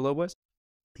leave in the Lobos?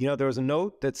 There was a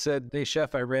note that said, "Hey,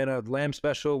 chef, I ran a lamb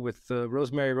special with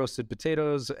rosemary roasted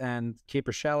potatoes and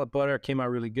caper shallot butter. Came out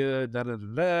really good, da da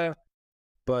da da.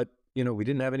 But, we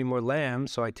didn't have any more lamb,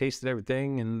 so I tasted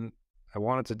everything and I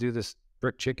wanted to do this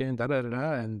brick chicken, da da da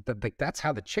da." And that's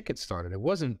how the chicken started. It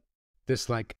wasn't this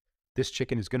this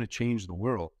chicken is going to change the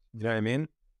world. You know what I mean?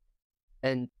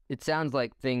 And it sounds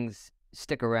like things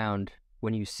stick around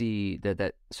when you see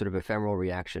that sort of ephemeral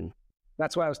reaction.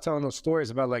 That's why I was telling those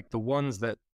stories about the ones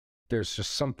that there's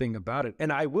just something about it.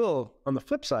 And I will, on the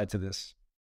flip side to this,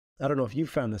 I don't know if you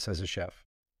found this as a chef,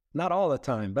 not all the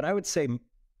time, but I would say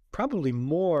probably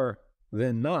more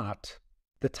than not,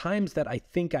 the times that I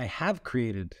think I have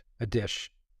created a dish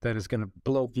that is going to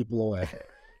blow people away.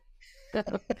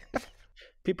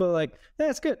 People are like,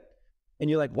 "That's good." And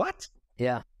you're like, "What?"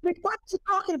 Yeah. Like, what are you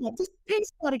talking about? This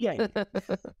tastes not again.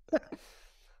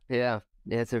 Yeah,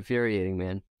 it's infuriating,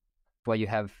 man. Well, you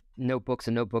have notebooks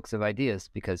and notebooks of ideas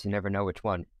because you never know which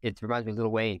one. It reminds me of Lil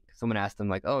Wayne. Someone asked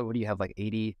him "Oh, what do you have,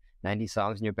 80, 90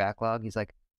 songs in your backlog?" He's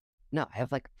like, "No, I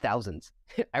have thousands.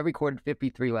 I recorded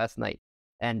 53 last night."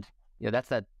 And that's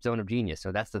that zone of genius.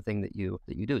 So that's the thing that you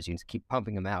do is you just keep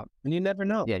pumping them out. And you never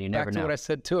know. Yeah, you never Back know. to what I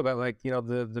said too about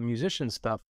the musician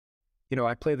stuff.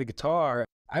 I play the guitar.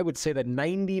 I would say that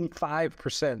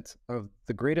 95% of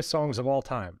the greatest songs of all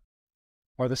time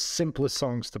are the simplest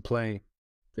songs to play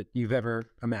that you've ever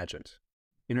imagined.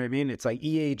 You know what I mean? It's like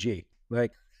EAG.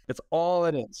 That's all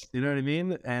it is. You know what I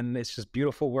mean? And it's just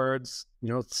beautiful words,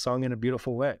 it's sung in a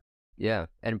beautiful way. Yeah,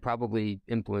 and probably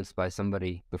influenced by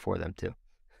somebody before them too.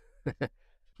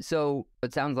 So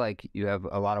it sounds like you have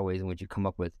a lot of ways in which you come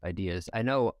up with ideas. I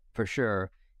know for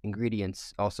sure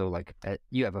ingredients also,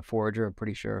 you have a forager, I'm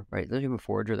pretty sure, right? Don't you have a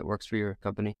forager that works for your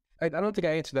company? I don't think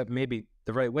I answered that maybe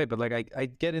the right way, but I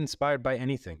get inspired by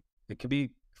anything. It could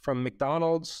be from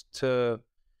McDonald's to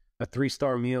a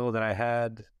 3-star meal that I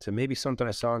had to maybe something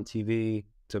I saw on TV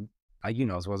to,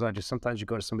 as well as I just sometimes you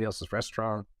go to somebody else's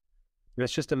restaurant.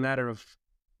 It's just a matter of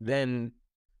then,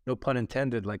 no pun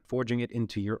intended, forging it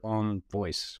into your own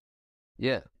voice.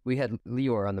 Yeah. We had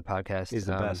Lior on the podcast. He's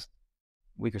the best.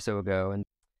 A week or so ago. And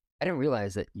I didn't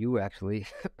realize that you actually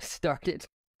started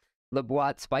Le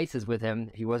Bois Spices with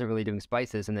him. He wasn't really doing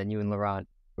spices. And then you and Laurent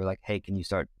were like, "Hey, can you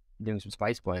start doing some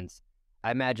spice blends?" I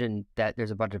imagine that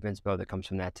there's a bunch of inspo that comes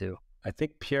from that too. I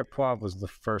think Pierre Poivre was the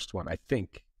first one. I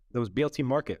think there was BLT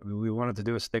Market. We wanted to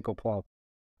do a steak au poivre.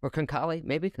 Or Concali,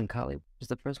 maybe Concali was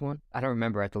the first one. I don't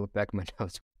remember. I have to look back at my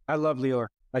notes. I love Lior.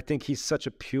 I think he's such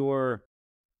a pure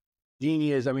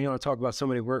genius. I mean, you want to talk about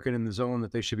somebody working in the zone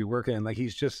that they should be working in.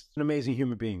 He's just an amazing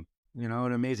human being, an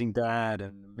amazing dad,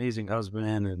 and an amazing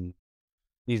husband, and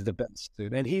he's the best,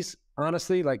 dude. And he's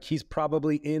honestly, he's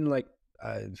probably in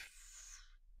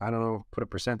I don't know, put a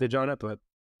percentage on it, but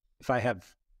if I have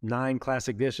 9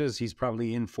 classic dishes, he's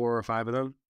probably in 4 or 5 of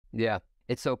them. Yeah.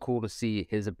 It's so cool to see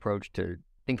his approach to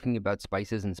thinking about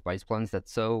spices and spice blends.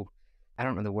 That's so, I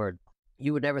don't know the word.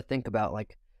 You would never think about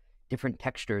different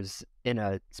textures in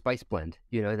a spice blend.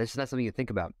 That's just not something you think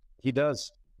about. He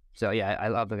does. So yeah, I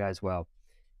love the guy as well.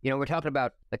 We're talking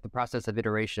about the process of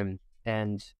iteration,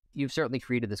 and you've certainly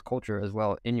created this culture as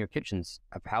well in your kitchens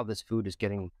of how this food is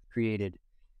getting created.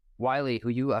 Wiley, who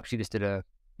you actually just did a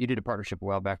partnership a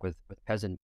while back with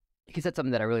Peasant, he said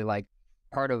something that I really like.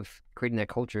 Part of creating that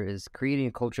culture is creating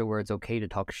a culture where it's okay to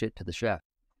talk shit to the chef.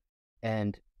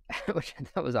 And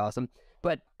that was awesome.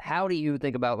 But how do you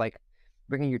think about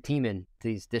bringing your team in to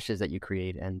these dishes that you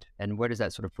create, and where does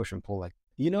that sort of push and pull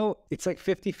It's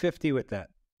 50-50 with that.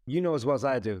 As well as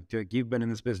I do. You've been in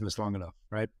this business long enough,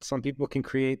 right? Some people can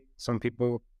create, some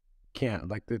people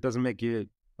can't. It doesn't make you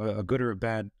a good or a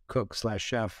bad cook /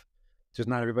 chef. Just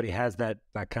not everybody has that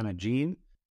kind of gene.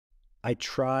 I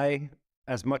try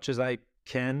as much as I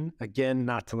can, again,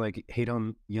 not to hate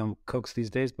on young cooks these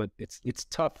days, but it's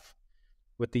tough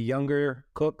with the younger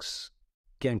cooks,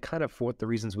 again, kind of for the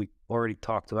reasons we already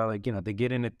talked about. They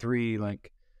get in at 3,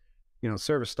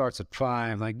 service starts at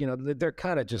 5, they're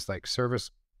kind of just service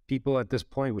people at this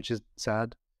point, which is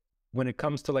sad. When it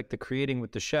comes to the creating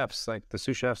with the chefs, the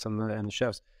sous chefs and the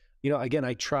chefs, again,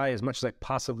 I try as much as I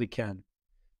possibly can.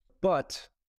 But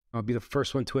I'll be the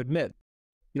first one to admit,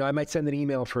 I might send an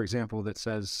email, for example, that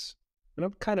says, and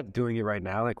I'm kind of doing it right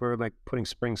now, we're putting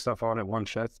spring stuff on at one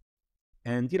chef.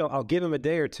 And, I'll give them a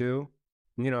day or two.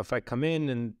 If I come in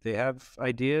and they have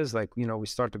ideas, we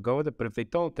start to go with it. But if they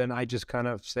don't, then I just kind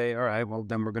of say, all right, well,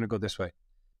 then we're going to go this way.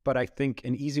 But I think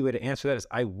an easy way to answer that is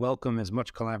I welcome as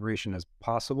much collaboration as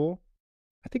possible.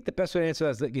 I think the best way to answer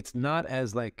that is it's not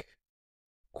as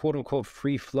quote unquote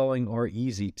free flowing or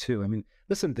easy too. I mean,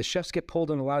 listen, the chefs get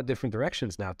pulled in a lot of different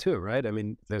directions now too, right? I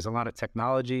mean, there's a lot of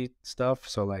technology stuff.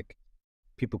 So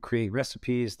people create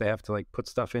recipes. They have to like put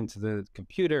stuff into the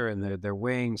computer and they're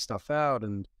weighing stuff out.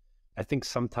 And I think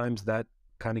sometimes that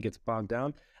kind of gets bogged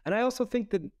down. And I also think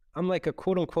that I'm like a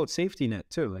quote unquote safety net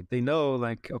too. Like they know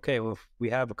like, okay, well, if we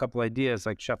have a couple ideas,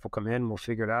 like chef will come in, we'll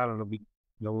figure it out and it'll be,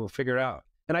 we'll figure it out.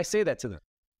 And I say that to them.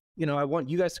 I want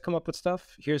you guys to come up with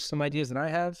stuff. Here's some ideas that I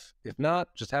have. If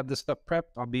not, just have this stuff prepped.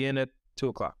 I'll be in at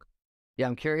 2:00. Yeah,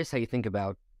 I'm curious how you think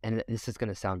about, and this is going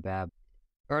to sound bad,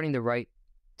 earning the right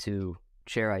to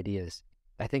share ideas.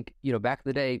 I think, back in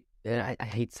the day, and I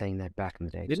hate saying that back in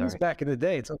the day. It is back in the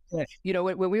day. It's okay.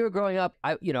 When we were growing up,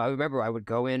 I remember I would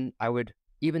go in,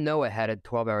 even though I had a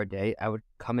 12-hour day, I would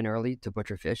come in early to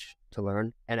butcher fish to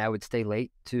learn, and I would stay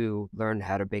late to learn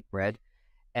how to bake bread.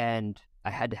 And I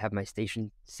had to have my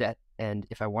station set. And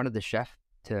if I wanted the chef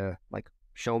to like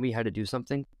show me how to do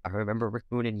something, I remember Rick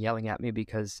Moonen yelling at me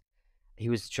because he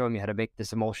was showing me how to make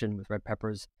this emulsion with red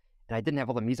peppers. And I didn't have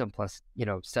all the mise en place,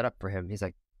 set up for him.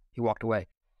 He walked away.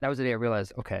 That was the day I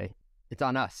realized, okay, it's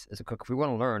on us as a cook. If we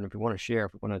want to learn, if we want to share,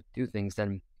 if we want to do things,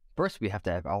 then first we have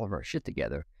to have all of our shit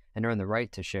together and earn the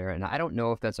right to share. And I don't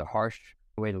know if that's a harsh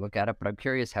way to look at it, but I'm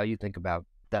curious how you think about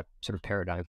that sort of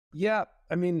paradigm. Yeah.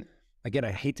 I mean, again,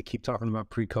 I hate to keep talking about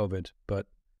pre-COVID, but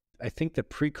I think that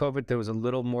pre-COVID, there was a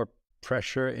little more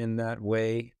pressure in that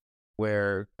way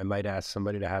where I might ask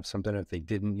somebody to have something. If they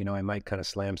didn't, I might kind of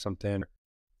slam something.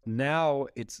 Now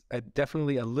it's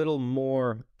definitely a little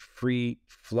more free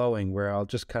flowing where I'll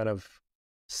just kind of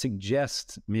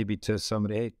suggest maybe to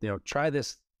somebody, hey, try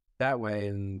this that way.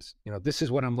 And, this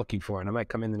is what I'm looking for. And I might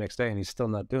come in the next day and he's still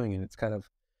not doing it. It's kind of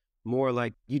more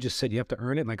like you just said, you have to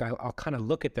earn it. Like I'll kind of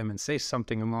look at them and say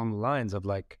something along the lines of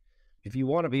like, if you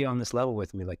want to be on this level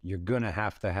with me, like you're going to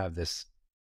have this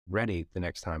ready the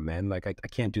next time, man. Like I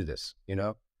can't do this,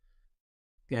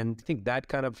 And I think that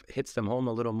kind of hits them home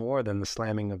a little more than the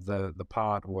slamming of the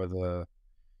pot or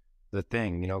the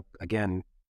thing, again,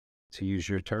 to use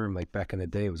your term, like back in the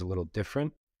day, it was a little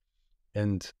different.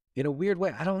 And in a weird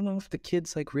way, I don't know if the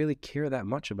kids like really care that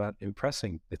much about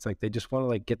impressing. It's like, they just want to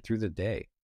like get through the day.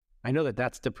 I know that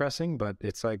that's depressing, but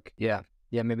it's like... Yeah,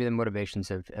 maybe the motivations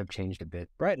have changed a bit.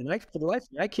 Right, and for the life,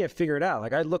 I can't figure it out.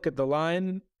 Like, I look at the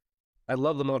line, I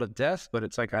love them all to death, but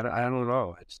it's like, I don't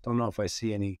know. I just don't know if I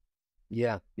see any...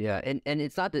 Yeah, and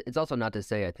it's also not to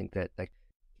say, I think, that like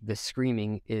the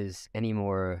screaming is any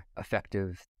more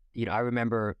effective. I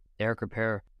remember Eric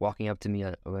Repair walking up to me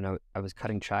when I was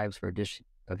cutting chives for a dish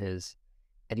of his,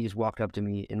 and he just walked up to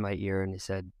me in my ear and he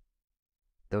said,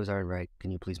 "Those aren't right. Can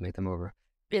you please make them over?"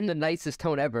 In the nicest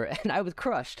tone ever, and I was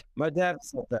crushed. My dad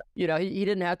said that. He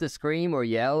didn't have to scream or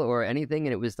yell or anything,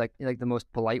 and it was like the most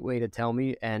polite way to tell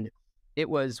me, and it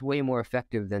was way more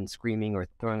effective than screaming or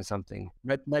throwing something.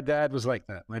 My dad was like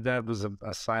that. My dad was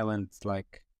a silent,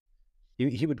 like,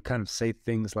 he would kind of say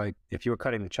things like, if you were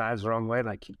cutting the chives the wrong way,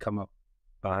 like he'd come up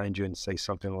behind you and say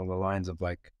something along the lines of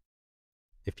like,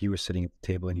 if you were sitting at the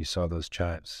table and you saw those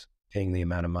chives, paying the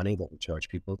amount of money that we charge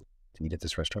people to eat at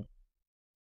this restaurant,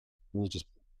 and you just,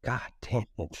 God damn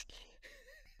it.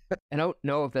 And I don't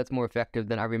know if that's more effective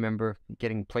than I remember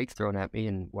getting plates thrown at me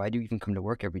and why do you even come to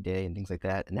work every day and things like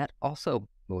that. And that also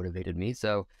motivated me.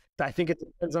 So I think it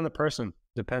depends on the person,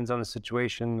 depends on the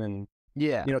situation. And,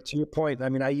 yeah, to your point, I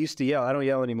mean, I used to yell. I don't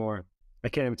yell anymore. I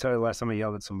can't even tell you the last time I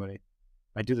yelled at somebody.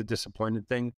 I do the disappointed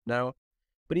thing now.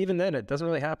 But even then, it doesn't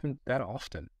really happen that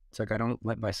often. It's like I don't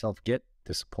let myself get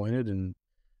disappointed. And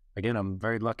again, I'm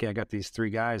very lucky I got these 3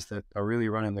 guys that are really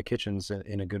running the kitchens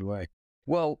in a good way.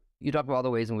 Well, you talk about all the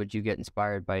ways in which you get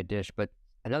inspired by a dish, but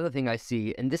another thing I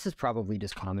see, and this is probably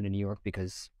just common in New York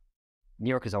because New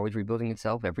York is always rebuilding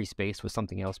itself. Every space was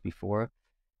something else before,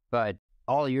 but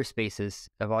all your spaces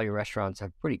of all your restaurants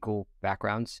have pretty cool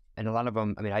backgrounds. And a lot of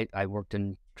them, I mean, I worked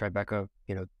in Tribeca,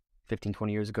 15,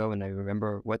 20 years ago, and I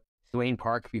remember what Duane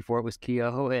Park before it was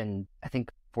Keogh, and I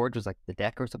think Forge was like the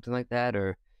Deck or something like that,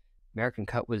 or American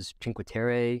Cut was Cinque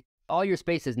Terre. All your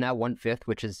space is now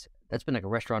 1/5, that's been like a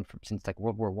restaurant since like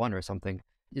World War I or something.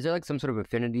 Is there like some sort of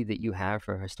affinity that you have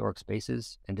for historic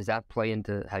spaces? And does that play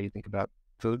into how you think about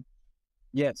food?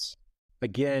 Yes.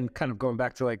 Again, kind of going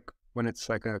back to like when it's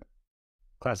like a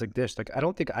classic dish, like I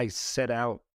don't think I set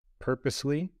out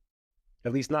purposely,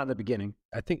 at least not in the beginning.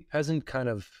 I think Peasant kind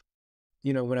of,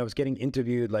 when I was getting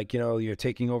interviewed, like, you're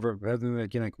taking over,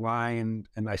 like why? And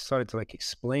I started to like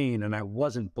explain, and I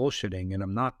wasn't bullshitting, and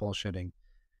I'm not bullshitting.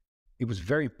 It was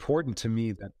very important to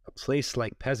me that a place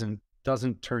like Peasant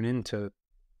doesn't turn into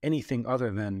anything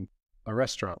other than a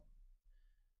restaurant.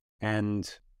 And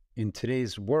in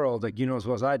today's world, like, as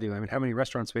well as I do, I mean, how many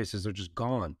restaurant spaces are just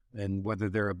gone? And whether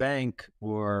they're a bank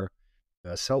or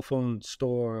a cell phone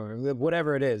store or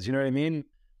whatever it is, you know what I mean?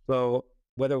 So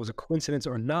Whether it was a coincidence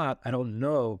or not, I don't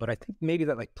know. But I think maybe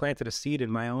that like planted a seed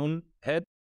in my own head.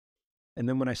 And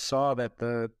then when I saw that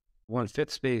the 1/5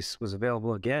 space was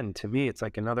available again, to me, it's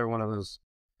like another one of those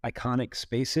iconic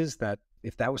spaces that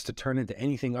if that was to turn into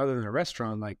anything other than a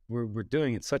restaurant, like we're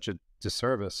doing it such a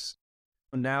disservice.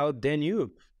 Now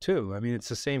Danube too. I mean, it's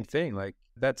the same thing. Like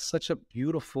that's such a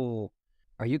beautiful.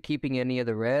 Are you keeping any of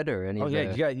the red or any? Oh of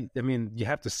yeah, the... yeah. I mean, you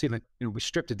have to see like we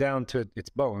stripped it down to its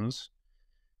bones,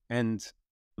 and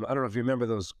I don't know if you remember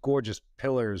those gorgeous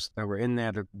pillars that were in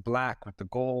there, the black with the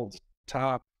gold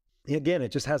top. Again,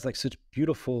 it just has like such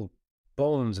beautiful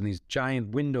bones and these giant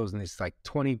windows and these like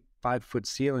 25-foot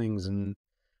ceilings.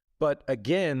 But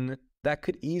again, that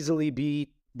could easily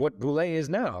be what Boulay is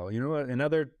now,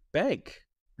 another bank.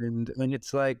 And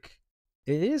it's like,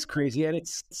 it is crazy and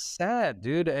it's sad,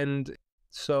 dude. And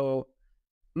so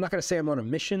I'm not going to say I'm on a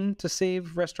mission to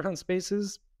save restaurant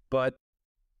spaces, but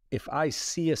if I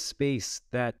see a space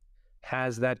that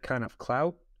has that kind of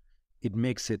clout, it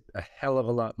makes it a hell of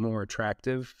a lot more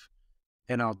attractive.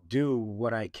 And I'll do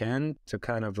what I can to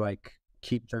kind of like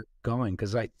keep that going.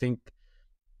 Because I think,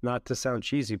 not to sound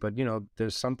cheesy, but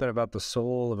there's something about the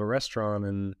soul of a restaurant.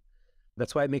 And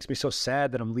that's why it makes me so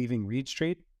sad that I'm leaving Reed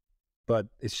Street. But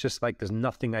it's just like there's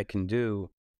nothing I can do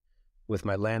with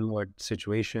my landlord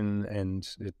situation. And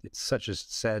it's such a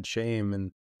sad shame.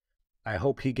 And I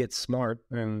hope he gets smart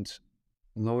and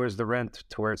lowers the rent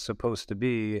to where it's supposed to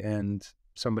be. And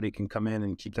somebody can come in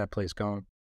and keep that place going.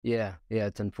 Yeah,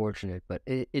 it's unfortunate, but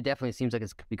it definitely seems like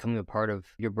it's becoming a part of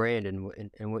your brand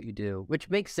and what you do, which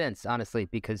makes sense, honestly,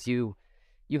 because you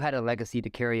had a legacy to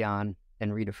carry on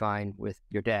and redefine with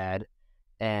your dad,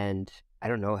 and I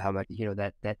don't know how much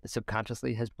that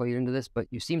subconsciously has played into this, but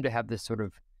you seem to have this sort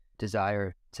of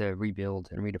desire to rebuild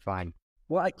and redefine.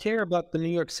 Well, I care about the New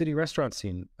York City restaurant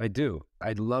scene. I do.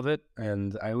 I love it,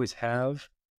 and I always have.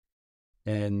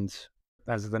 And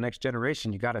as the next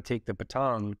generation, you got to take the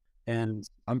baton. And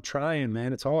I'm trying,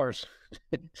 man. It's ours,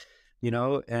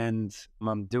 and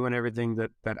I'm doing everything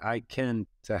that I can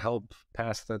to help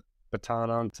pass the baton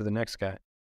on to the next guy.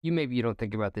 Maybe you don't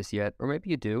think about this yet, or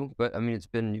maybe you do, but I mean, it's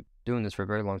been doing this for a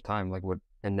very long time.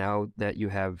 And now that you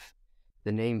have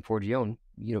the name Forgione,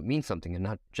 means something, and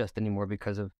not just anymore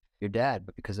because of your dad,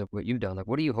 but because of what you've done. Like,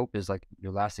 what do you hope is like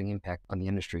your lasting impact on the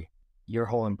industry? Your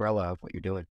whole umbrella of what you're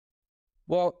doing.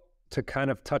 Well, to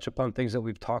kind of touch upon things that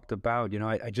we've talked about,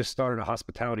 I just started a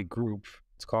hospitality group.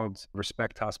 It's called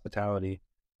Respect Hospitality.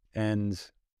 And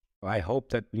I hope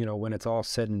that, when it's all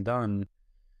said and done,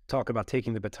 talk about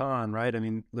taking the baton, right? I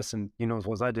mean, listen, as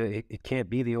well as I do, it can't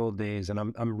be the old days. And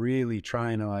I'm really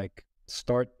trying to like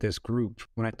start this group.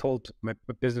 When I told my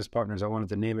business partners I wanted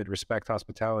to name it Respect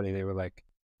Hospitality, they were like,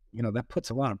 that puts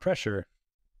a lot of pressure.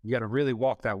 You got to really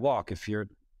walk that walk if you're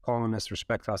calling this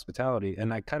Respect Hospitality.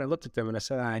 And I kind of looked at them and I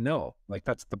said, I know, like,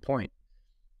 that's the point.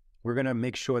 We're going to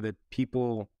make sure that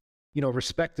people,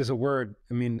 respect is a word.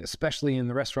 I mean, especially in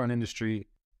the restaurant industry,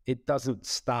 it doesn't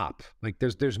stop. Like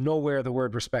there's nowhere the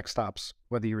word respect stops,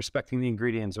 whether you're respecting the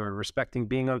ingredients or respecting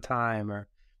being on time or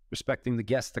respecting the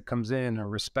guest that comes in or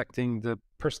respecting the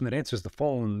person that answers the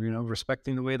phone,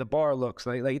 respecting the way the bar looks.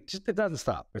 Like it doesn't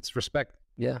stop. It's respect.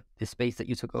 Yeah. The space that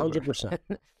you took over. 100%.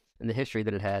 And the history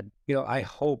that it had. I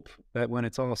hope that when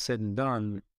it's all said and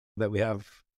done, that we have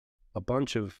a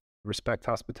bunch of Respect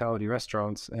Hospitality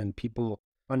restaurants and people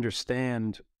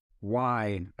understand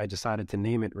why I decided to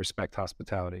name it Respect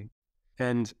Hospitality.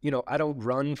 And, I don't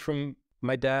run from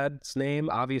my dad's name,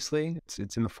 obviously.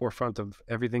 It's in the forefront of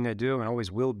everything I do and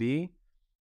always will be.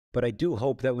 But I do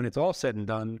hope that when it's all said and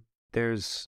done,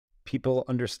 there's people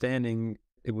understanding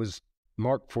it was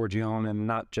Marc Forgione and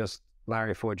not just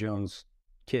Larry Forgione's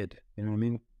kid. You know what I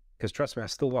mean? Because trust me, I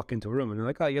still walk into a room and they're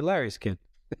like, oh, you're Larry's kid.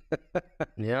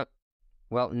 Yep.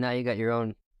 Well, now you got your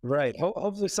own. Right.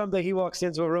 Hopefully someday he walks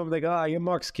into a room and they go, you're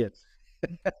Mark's kid.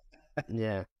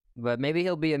 Yeah. But maybe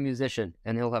he'll be a musician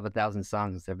and he'll have 1,000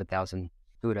 songs instead of 1,000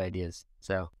 food ideas.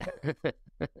 So,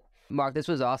 Marc, this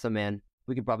was awesome, man.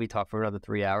 We could probably talk for another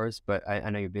 3 hours, but I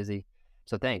know you're busy.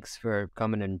 So thanks for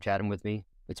coming and chatting with me.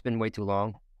 It's been way too long.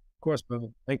 Of course, brother.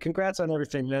 And congrats on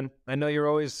everything, man. I know you're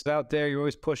always out there. You're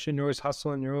always pushing. You're always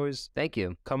hustling. You're always Thank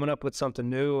you. Coming up with something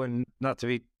new. And not to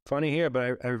be funny here,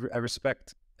 but I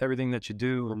respect everything that you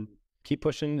do. And keep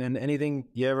pushing. And anything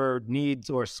you ever need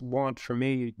or want from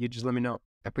me, you just let me know.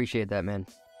 I appreciate that, man.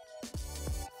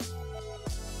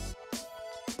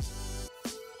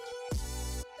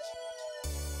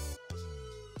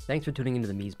 Thanks for tuning into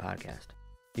the Meez podcast.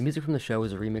 The music from the show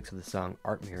is a remix of the song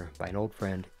Art Mirror by an old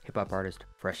friend, hip-hop artist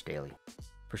Fresh Daily.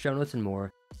 For show notes and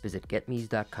more, visit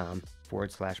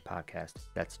getmeez.com/podcast.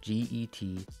 That's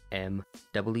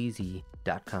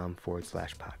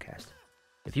GETMEEZ.com/podcast.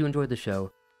 If you enjoyed the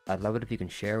show, I'd love it if you can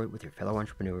share it with your fellow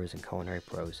entrepreneurs and culinary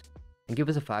pros, and give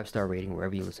us a 5-star rating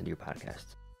wherever you listen to your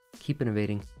podcasts. Keep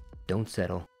innovating, don't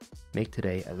settle, make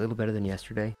today a little better than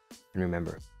yesterday, and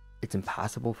remember, it's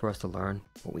impossible for us to learn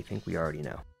what we think we already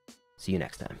know. See you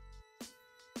next time.